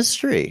it's a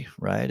mystery,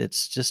 right?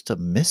 It's just a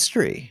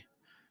mystery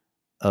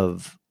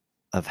of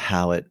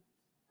how it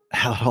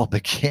all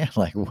began.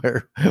 Like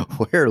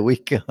where do we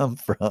come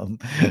from?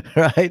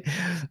 Right?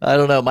 I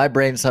don't know. My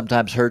brain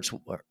sometimes hurts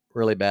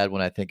really bad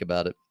when I think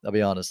about it. I'll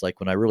be honest. Like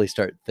when I really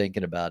start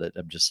thinking about it,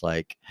 I'm just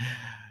like,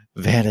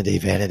 vanity,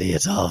 vanity.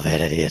 It's all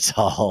vanity. It's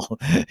all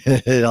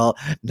it all.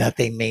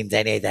 Nothing means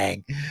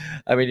anything.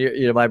 I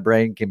mean, my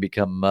brain can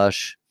become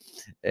mush,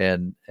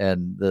 and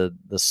the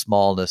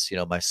smallness.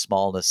 My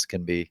smallness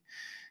can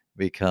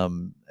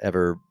become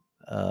ever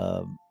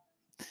um,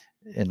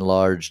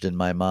 enlarged in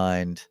my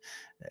mind,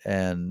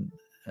 and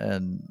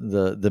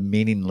the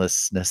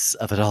meaninglessness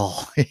of it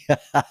all.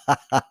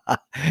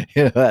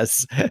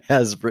 As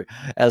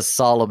as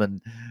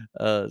Solomon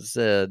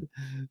said,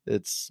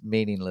 it's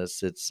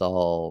meaningless. It's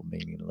all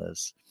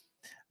meaningless.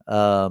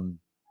 um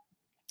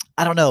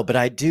I don't know, but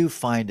I do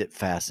find it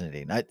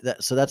fascinating.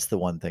 So that's the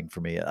one thing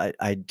for me.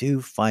 I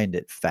do find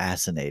it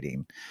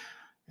fascinating,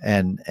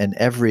 and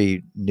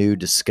every new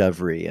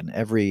discovery and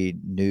every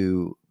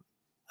new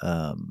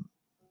um,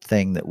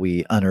 thing that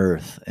we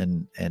unearth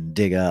and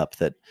dig up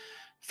that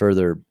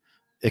further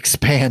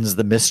expands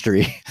the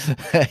mystery.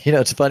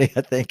 It's funny.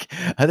 I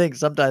think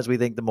sometimes we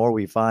think the more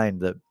we find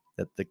that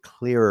the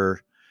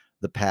clearer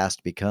the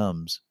past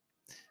becomes,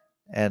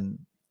 and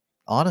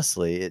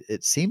honestly,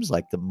 it seems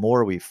like the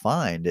more we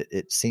find,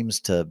 it seems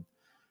to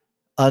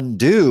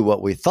undo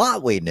what we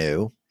thought we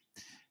knew,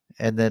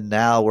 and then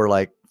now we're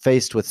like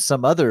faced with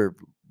some other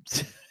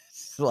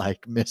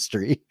like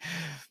mystery.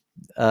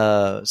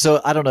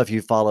 So I don't know if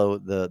you follow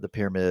the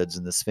pyramids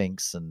and the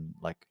Sphinx and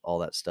like all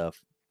that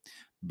stuff,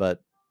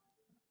 but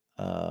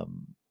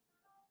um,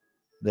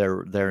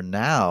 they're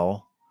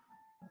now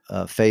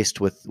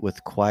faced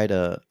with quite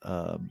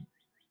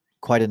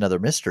another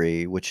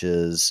mystery, which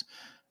is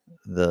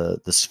the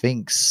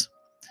Sphinx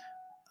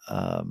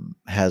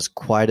has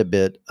quite a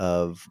bit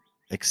of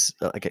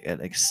like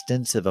an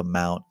extensive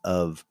amount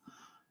of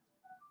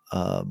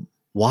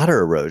water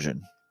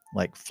erosion,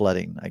 like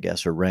flooding, I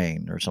guess, or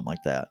rain or something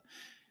like that.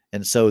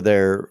 And so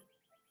they're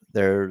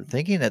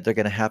thinking that they're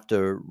going to have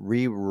to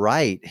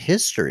rewrite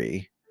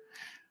history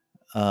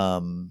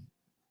um,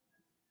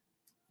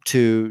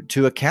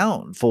 to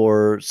account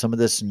for some of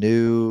this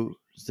new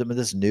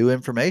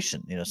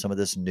information, some of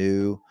this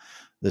new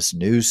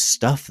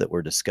stuff that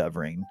we're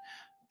discovering,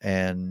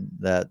 and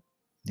that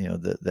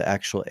the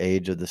actual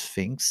age of the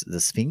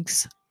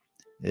Sphinx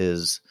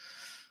is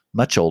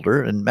much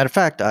older. And matter of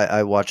fact,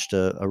 I watched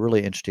a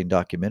really interesting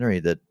documentary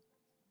that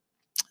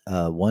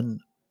one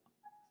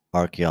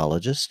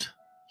archaeologist,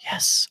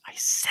 yes, I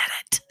said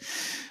it,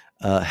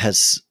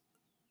 has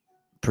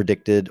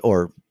predicted,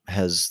 or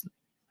has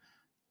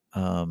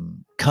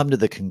come to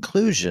the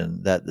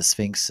conclusion that the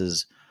Sphinx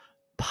is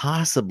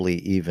possibly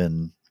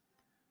even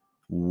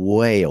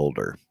way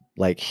older.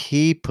 Like,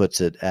 he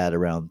puts it at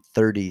around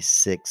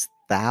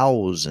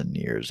 36,000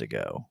 years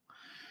ago,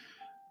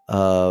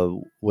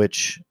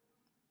 which,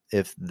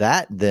 if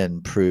that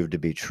then proved to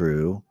be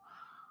true,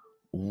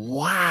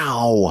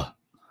 wow,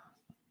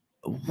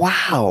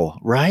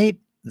 right?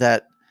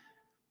 That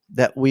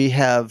we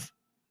have,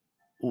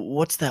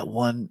 what's that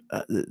one?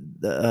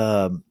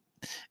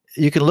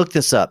 You can look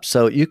this up.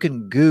 So you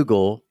can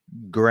Google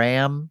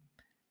Graham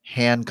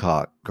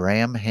Hancock.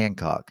 Graham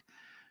Hancock.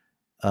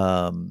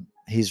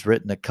 He's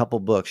written a couple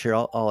books. Here,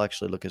 I'll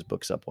actually look his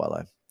books up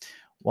while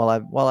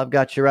I've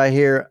got you right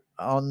here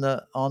on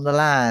the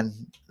line.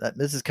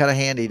 This is kind of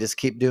handy. Just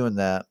keep doing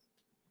that.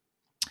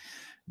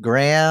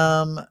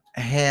 Graham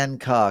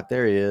Hancock.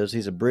 There he is.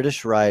 He's a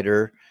British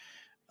writer.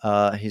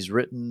 He's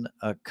written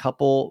a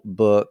couple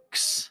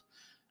books.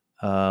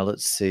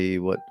 Let's see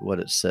what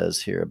it says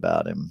here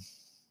about him.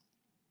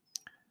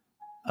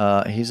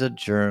 He's a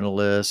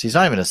journalist. He's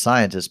not even a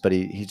scientist, but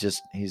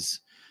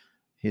he's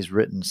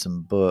written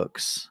some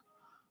books.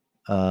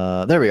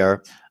 There we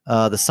are.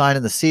 The Sign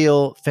and the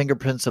Seal,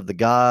 Fingerprints of the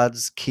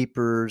Gods,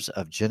 Keepers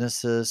of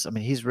Genesis. I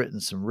mean, he's written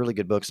some really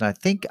good books, and I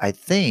think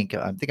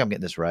I'm getting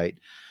this right.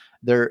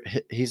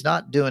 He's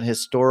not doing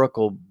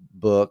historical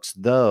books,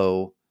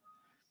 though.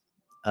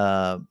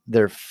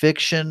 They're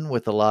fiction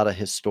with a lot of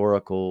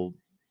historical,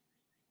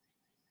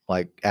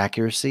 like,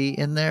 accuracy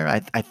in there.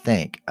 I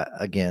think.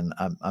 Again,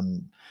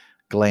 I'm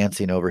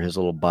glancing over his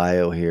little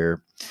bio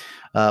here.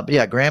 But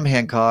yeah, Graham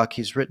Hancock,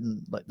 he's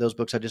written like those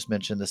books I just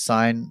mentioned. The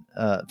Sign,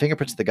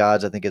 Fingerprints of the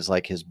Gods, I think, is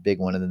like his big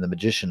one, and then The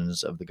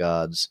Magicians of the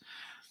Gods,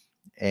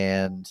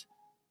 and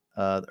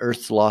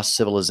Earth's Lost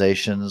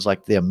Civilizations,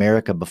 like the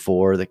America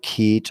Before, the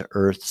Key to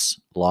Earth's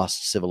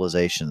Lost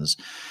Civilizations.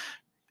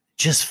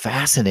 Just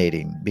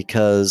fascinating,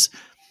 because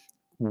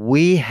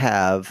we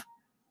have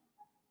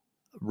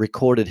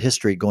recorded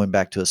history going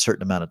back to a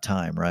certain amount of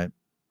time, right?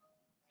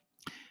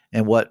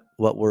 And what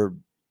we're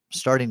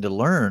starting to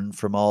learn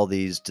from all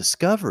these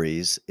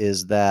discoveries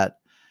is that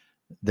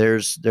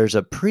there's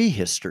a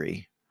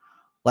prehistory.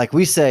 Like,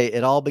 we say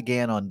it all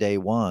began on day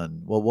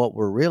one. Well, what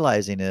we're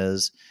realizing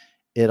is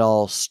it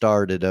all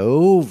started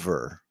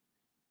over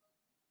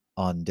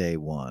on day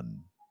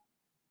one.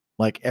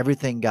 Like,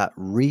 everything got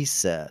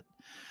reset.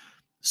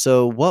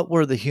 So what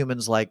were the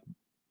humans like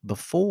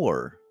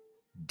before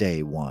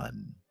day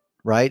one?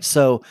 Right.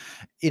 So,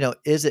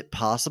 is it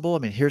possible? I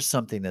mean, here's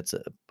something that's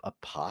a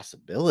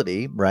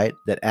possibility, right?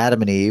 That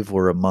Adam and Eve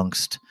were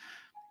amongst,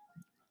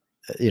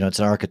 it's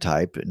an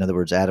archetype. In other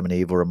words, Adam and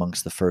Eve were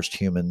amongst the first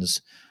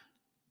humans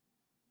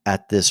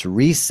at this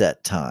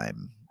reset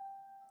time,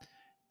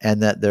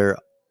 and that there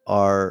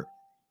are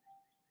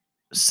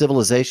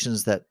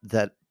civilizations that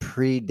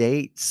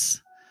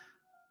predates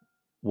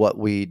what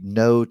we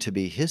know to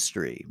be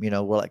history.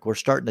 We're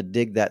starting to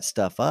dig that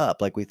stuff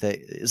up. Like, we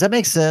think, does that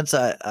make sense?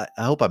 I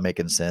hope I'm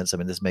making sense. I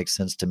mean, this makes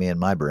sense to me in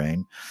my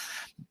brain,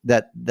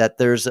 that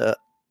there's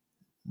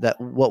that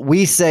what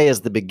we say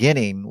as the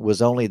beginning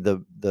was only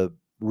the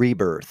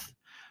rebirth,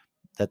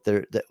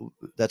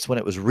 that's when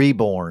it was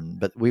reborn.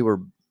 But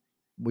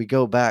we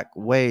go back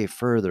way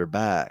further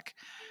back,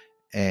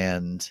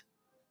 and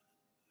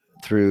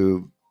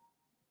through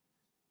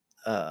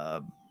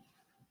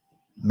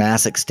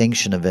mass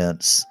extinction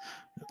events,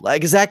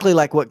 like exactly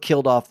like what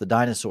killed off the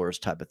dinosaurs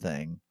type of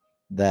thing,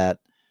 that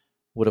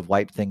would have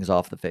wiped things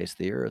off the face of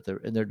the earth,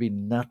 and there'd be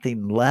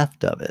nothing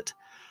left of it.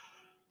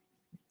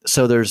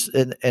 So there's,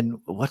 and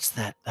what's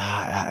that?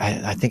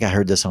 I think I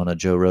heard this on a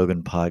Joe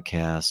Rogan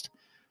podcast,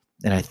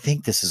 and I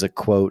think this is a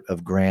quote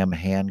of Graham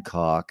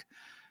Hancock.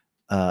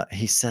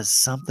 He says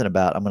something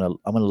about, I'm gonna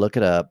look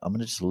it up. I'm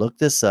gonna just look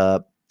this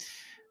up.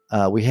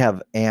 We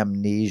have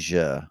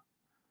amnesia.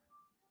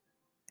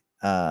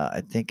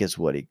 I think is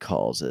what he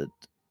calls it.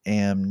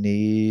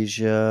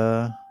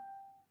 Amnesia.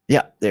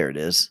 Yeah, there it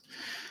is.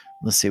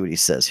 Let's see what he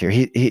says here.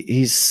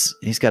 He's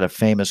got a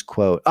famous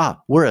quote.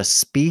 We're a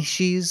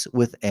species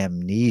with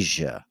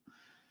amnesia.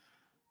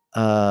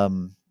 Yeah,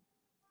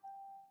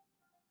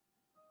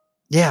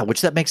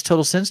 which that makes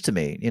total sense to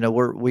me.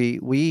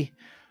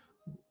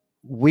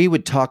 We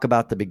would talk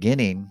about the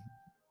beginning,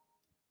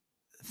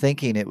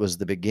 thinking it was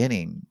the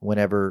beginning,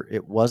 whenever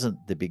it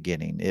wasn't the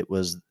beginning. It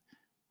was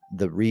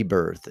the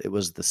rebirth. It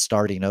was the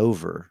starting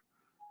over.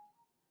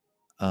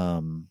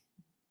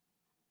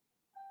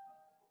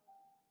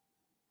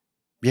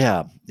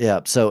 Yeah.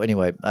 So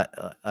anyway,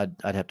 I'd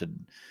have to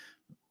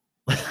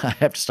I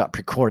have to stop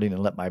recording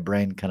and let my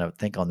brain kind of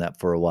think on that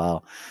for a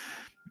while.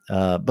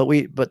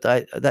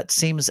 That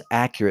seems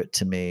accurate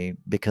to me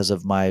because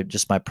of my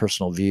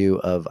personal view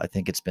of, I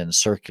think it's been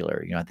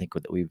circular. I think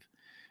that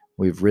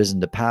we've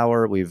risen to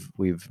power,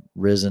 we've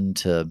risen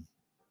to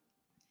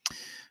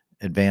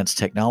advanced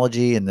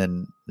technology, and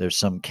then there's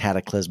some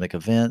cataclysmic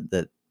event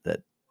that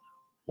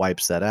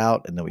wipes that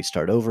out, and then we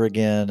start over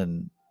again,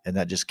 and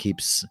that just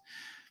keeps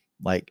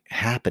like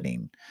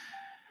happening.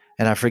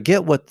 And I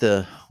forget what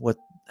the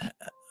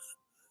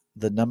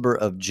number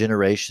of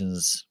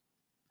generations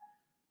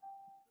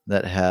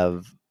that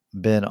have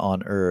been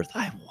on Earth.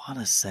 I want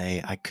to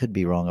say, I could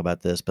be wrong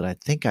about this, but I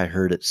think I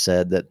heard it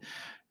said that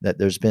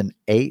there's been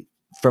 8,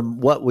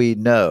 from what we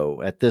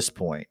know at this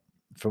point.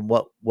 From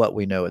what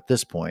we know at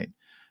this point,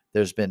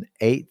 there's been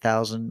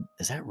 8,000.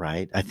 Is that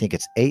right? I think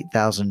it's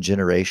 8,000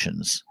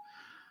 generations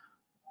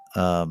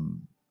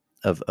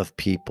of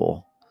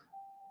people,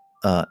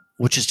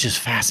 which is just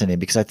fascinating,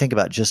 because I think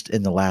about just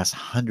in the last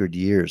 100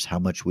 years how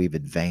much we've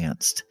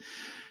advanced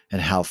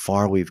and how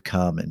far we've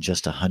come in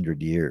just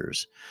 100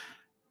 years.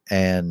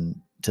 And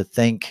to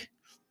think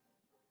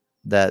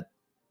that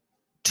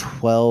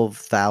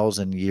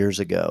 12,000 years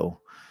ago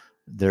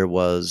there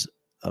was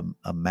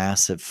a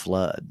massive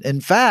flood. In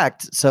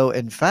fact,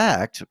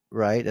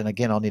 right? And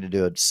again, I'll need to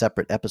do a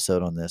separate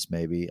episode on this.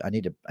 Maybe I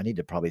need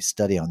to probably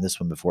study on this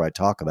one before I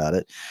talk about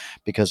it,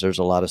 because there's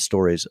a lot of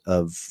stories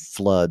of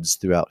floods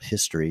throughout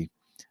history.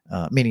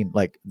 Meaning,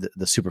 like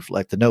the super,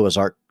 like the Noah's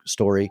Ark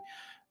story,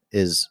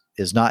 is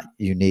not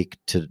unique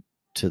to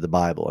the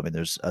Bible. I mean,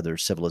 there's other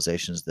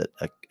civilizations that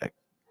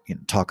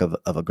talk of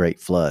a great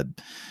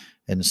flood,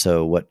 and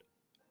so what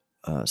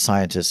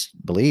scientists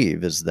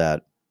believe is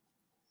that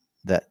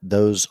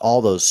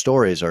all those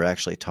stories are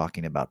actually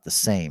talking about the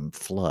same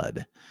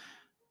flood,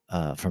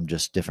 from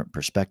just different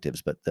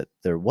perspectives, but that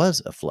there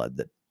was a flood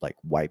that like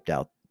wiped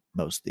out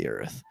most of the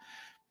earth,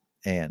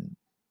 and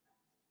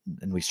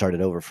we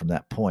started over from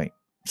that point.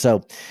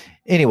 So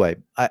anyway,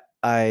 I'm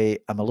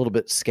a little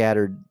bit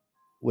scattered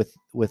with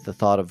the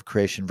thought of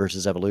creation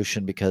versus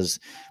evolution, because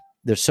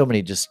there's so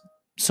many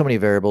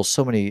variables,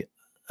 so many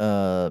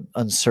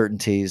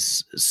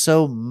uncertainties,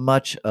 so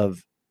much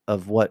of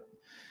what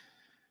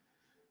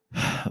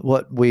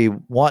we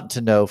want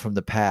to know from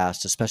the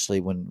past,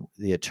 especially when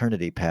the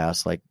eternity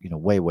passed, like,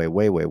 way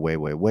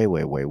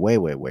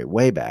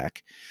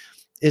back.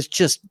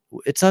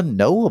 It's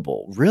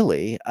unknowable,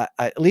 really.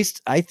 At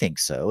least I think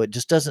so. It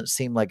just doesn't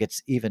seem like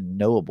it's even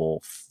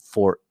knowable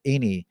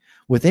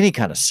with any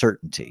kind of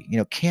certainty.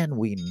 Can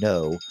we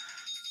know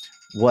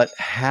what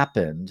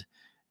happened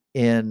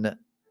in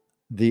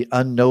the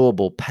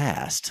unknowable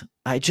past?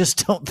 I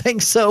just don't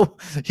think so.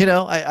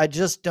 I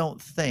just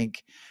don't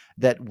think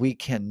that we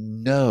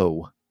can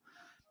know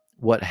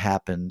what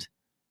happened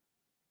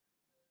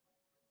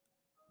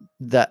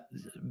that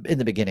in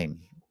the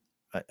beginning.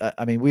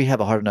 I mean, we have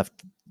a hard enough.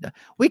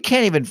 We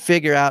can't even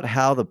figure out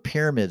how the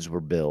pyramids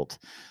were built.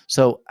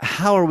 So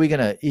how are we going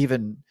to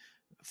even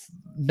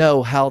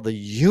know how the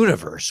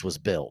universe was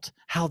built,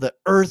 how the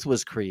earth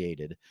was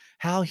created,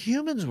 how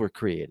humans were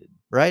created,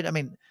 right? I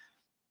mean,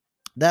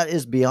 that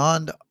is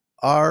beyond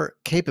our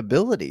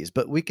capabilities,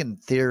 but we can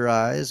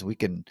theorize, we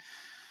can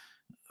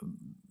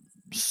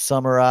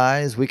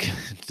summarize, we can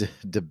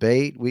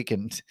debate, we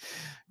can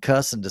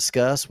cuss and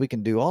discuss, we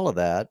can do all of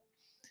that.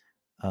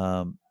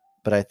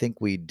 But I think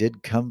we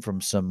did come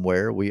from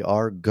somewhere. We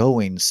are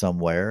going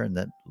somewhere, and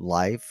that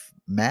life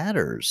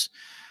matters.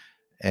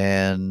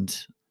 And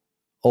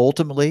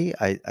ultimately,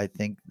 I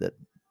think that,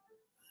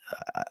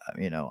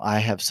 I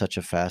have such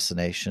a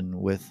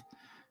fascination with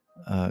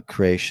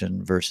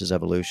creation versus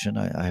evolution.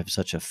 I have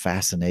such a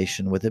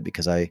fascination with it,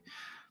 because I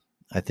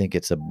think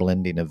it's a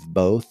blending of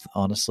both,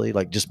 honestly.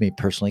 Like, just me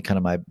personally, kind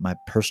of my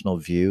personal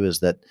view is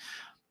that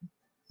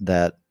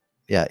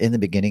yeah, in the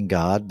beginning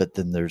God, but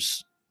then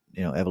there's,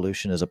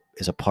 evolution is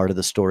a part of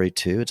the story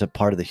too. It's a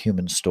part of the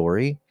human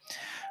story.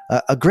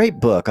 A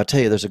great book, I'll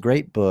tell you, there's a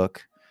great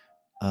book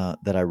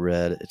that I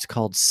read. It's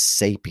called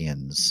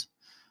Sapiens.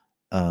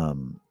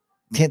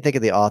 Can't think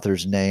of the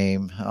author's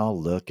name.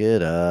 I'll look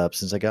it up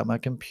since I got my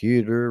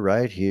computer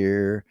right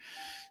here.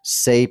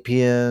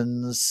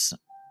 Sapiens,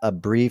 A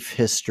Brief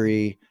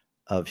History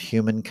of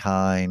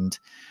Humankind.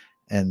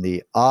 And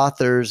the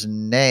author's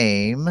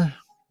name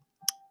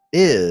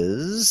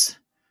is,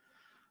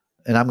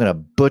 and I'm going to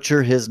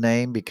butcher his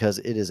name because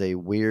it is a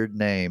weird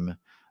name,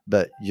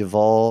 but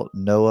Yuval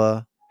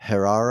Noah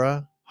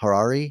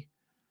Harari.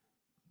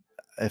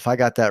 If I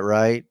got that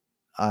right,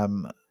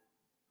 I'm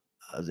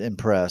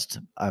impressed.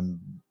 I'm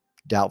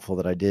doubtful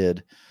that I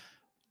did.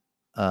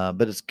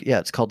 But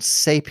it's called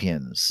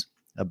Sapiens,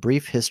 A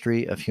Brief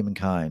History of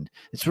Humankind.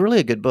 It's really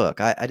a good book.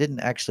 I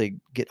didn't actually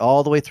get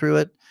all the way through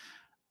it.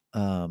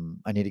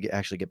 I need to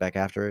actually get back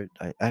after it.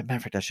 Matter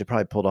of fact, I should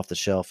probably pull it off the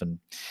shelf and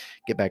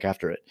get back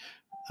after it.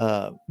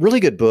 Really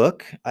good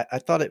book. I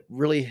thought it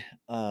really,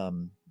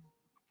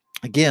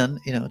 again,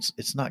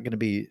 it's not going to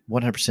be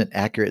 100%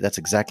 accurate.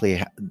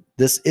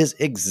 This is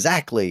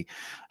exactly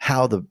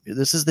how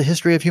this is the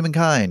history of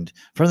humankind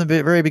from the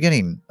very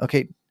beginning.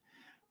 Okay.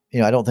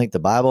 I don't think the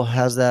Bible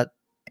has that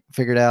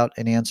figured out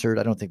and answered.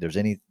 I don't think there's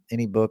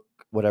any book,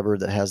 whatever,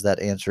 that has that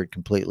answered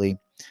completely.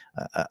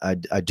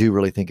 I do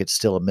really think it's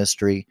still a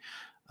mystery.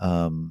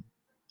 Um,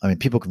 I mean,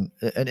 people can,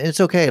 and it's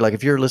okay. Like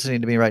if you're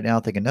listening to me right now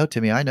thinking, no,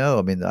 Timmy, I know.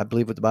 I mean, I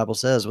believe what the Bible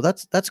says. Well,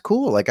 that's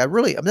cool. Like I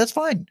mean, that's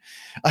fine.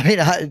 I mean,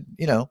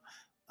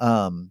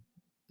 um,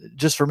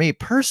 just for me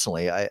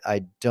personally,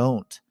 I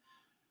don't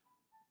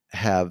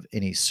have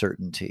any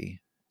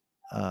certainty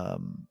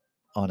on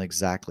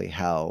exactly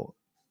how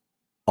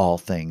all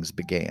things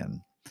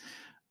began.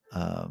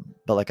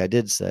 But like I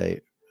did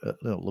say a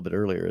little bit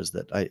earlier, is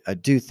that I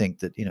do think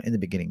that, in the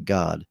beginning,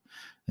 God.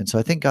 And so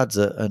I think God's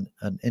an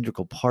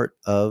integral part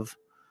of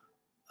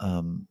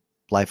um,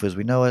 life as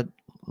we know it,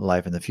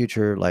 life in the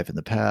future, life in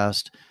the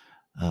past.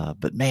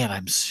 But man,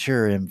 I'm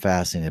sure am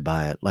fascinated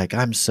by it. Like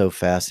I'm so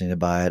fascinated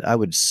by it. I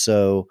would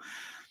so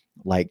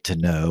like to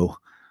know,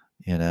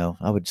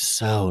 I would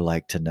so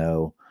like to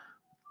know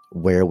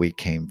where we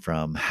came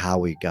from, how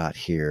we got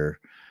here.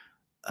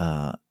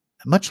 Uh,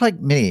 Much like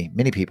many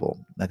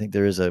people, I think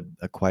there is a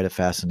quite a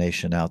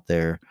fascination out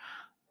there,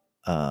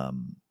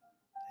 um,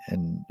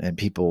 and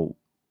people.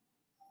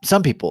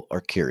 Some people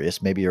are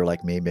curious. Maybe you're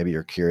like me. Maybe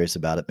you're curious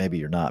about it. Maybe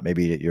you're not.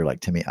 Maybe you're like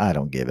Timmy. I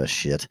don't give a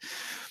shit,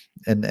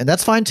 and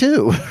that's fine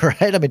too,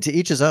 right? I mean, to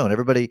each his own.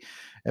 Everybody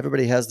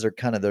has their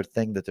kind of their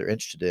thing that they're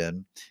interested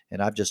in, and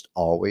I've just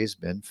always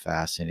been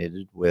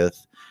fascinated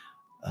with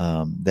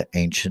the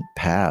ancient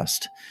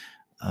past,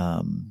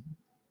 um,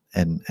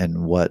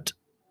 and what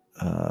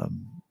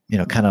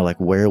kind of like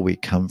where we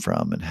come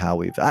from and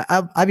how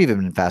I've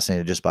even been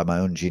fascinated just by my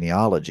own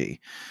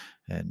genealogy,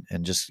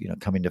 and just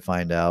coming to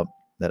find out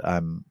that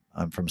I'm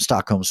from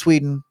Stockholm,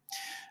 Sweden,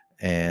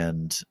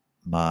 and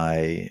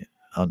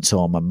so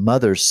on my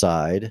mother's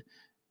side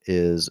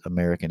is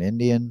American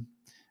Indian.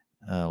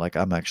 Like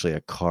I'm actually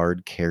a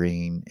card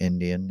carrying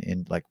Indian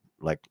in like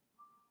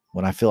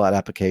when I fill out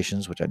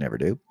applications, which I never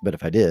do, but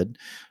if I did,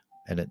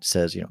 and it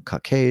says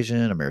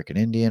Caucasian, American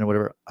Indian, or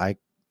whatever, I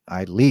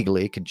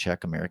legally can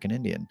check American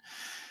Indian.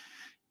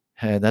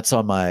 And that's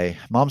on my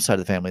mom's side of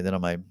the family. Then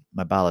on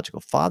my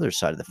biological father's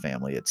side of the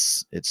family,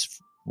 it's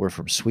we're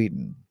from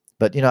Sweden.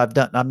 But I've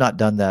not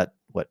done that.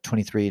 What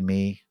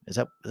 23andMe is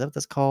that what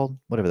that's called?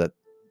 Whatever that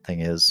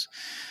thing is.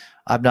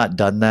 I've not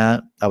done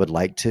that. I would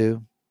like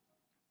to.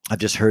 I've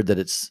just heard that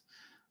it's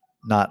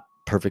not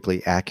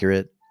perfectly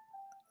accurate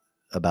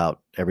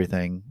about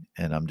everything,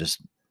 and I'm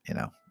just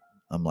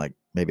I'm like,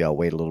 maybe I'll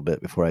wait a little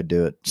bit before I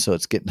do it. So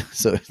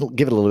it'll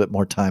give it a little bit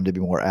more time to be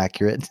more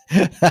accurate.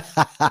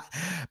 But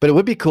it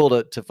would be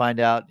cool to find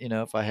out,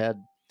 if I had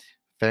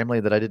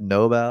family that I didn't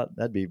know about.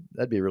 That'd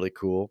be really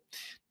cool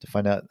to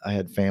find out I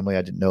had family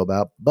I didn't know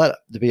about. But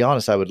to be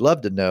honest, I would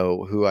love to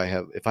know who I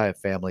have, if I have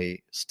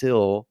family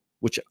still,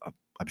 which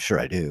I'm sure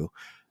I do,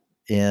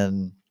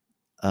 in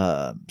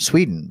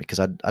Sweden, because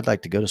I'd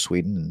like to go to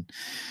Sweden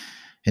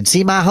and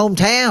see my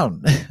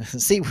hometown,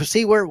 see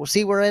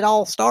where it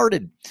all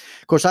started.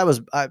 Of course, I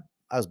was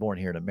born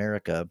here in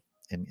America,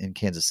 in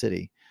Kansas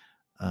City.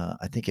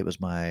 I think it was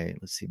my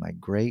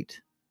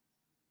great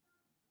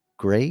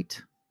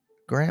great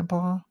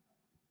grandpa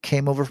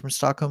came over from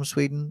Stockholm,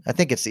 Sweden. I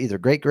think it's either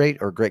great great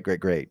or great great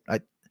great.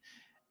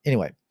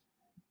 Anyway.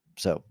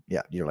 So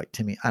yeah, you're like,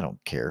 Timmy, I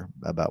don't care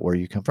about where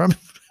you come from.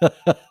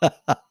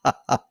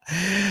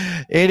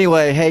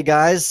 Anyway, hey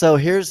guys, so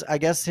here's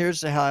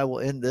how I will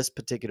end this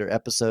particular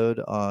episode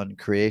on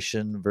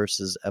creation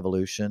versus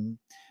evolution.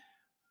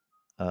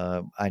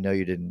 I know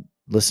you didn't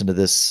listen to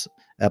this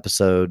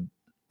episode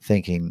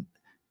thinking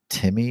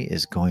Timmy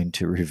is going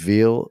to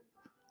reveal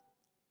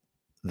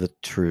the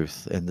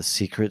truth and the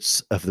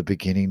secrets of the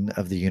beginning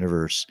of the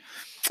universe.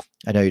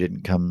 I know you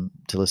didn't come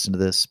to listen to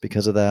this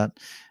because of that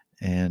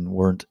and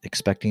weren't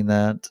expecting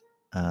that.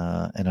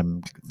 And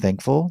I'm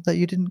thankful that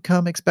you didn't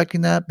come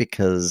expecting that,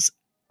 because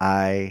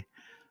I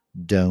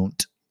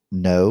don't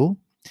know.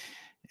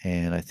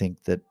 And I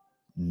think that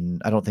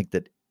I don't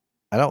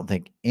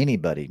think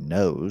anybody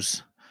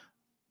knows.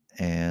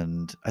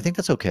 And I think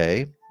that's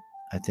okay.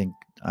 I think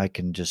I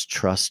can just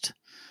trust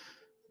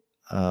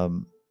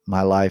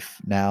my life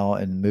now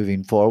and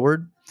moving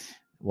forward,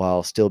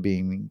 while still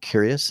being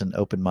curious and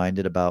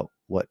open-minded about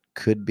what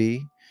could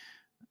be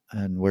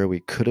and where we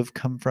could have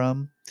come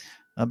from,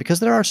 because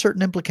there are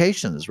certain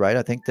implications, right?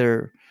 I think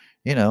and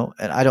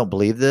I don't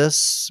believe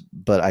this,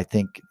 but I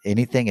think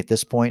anything at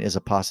this point is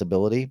a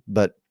possibility.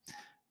 But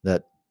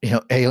that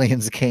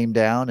aliens came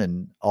down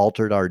and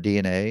altered our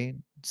DNA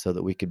so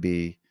that we could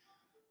be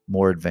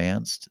more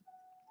advanced.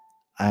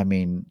 I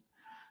mean,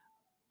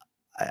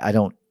 I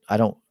don't.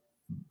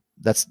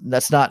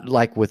 That's not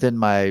like within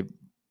my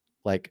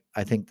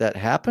I think that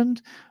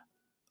happened,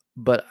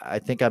 but I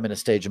think I'm in a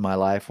stage in my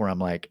life where I'm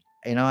like,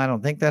 I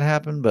don't think that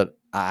happened, but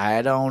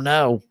I don't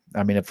know.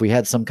 I mean, if we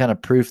had some kind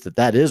of proof that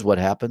that is what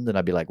happened, then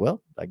I'd be like,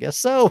 well, I guess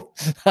so.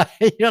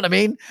 You know what I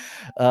mean?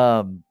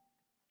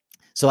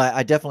 So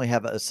I definitely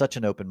have such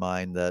an open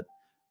mind that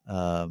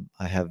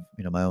I have,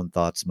 my own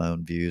thoughts, my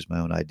own views, my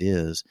own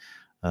ideas.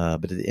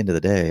 But at the end of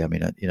the day, I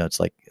mean, it's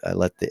like I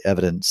let the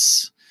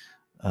evidence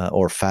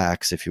or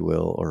facts, if you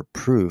will, or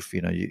proof.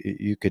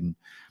 You can.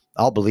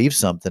 I'll believe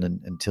something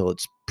until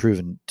it's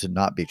proven to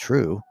not be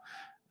true.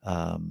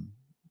 Um,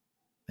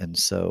 and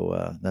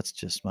so that's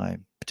just my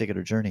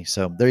particular journey.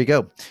 So there you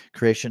go.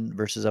 Creation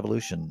versus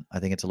evolution. I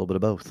think it's a little bit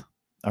of both.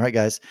 All right,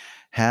 guys.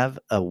 Have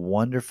a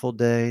wonderful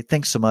day.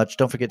 Thanks so much.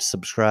 Don't forget to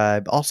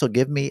subscribe. Also,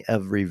 give me a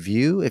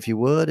review if you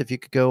would. If you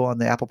could go on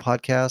the Apple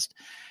Podcast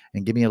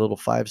and give me a little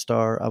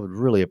 5-star, I would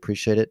really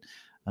appreciate it.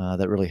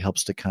 That really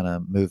helps to kind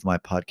of move my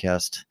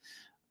podcast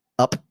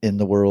up in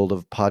the world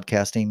of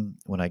podcasting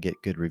when I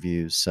get good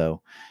reviews.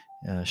 So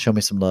show me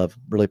some love.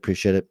 Really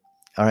appreciate it.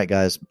 All right,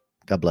 guys.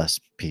 God bless.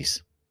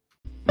 Peace.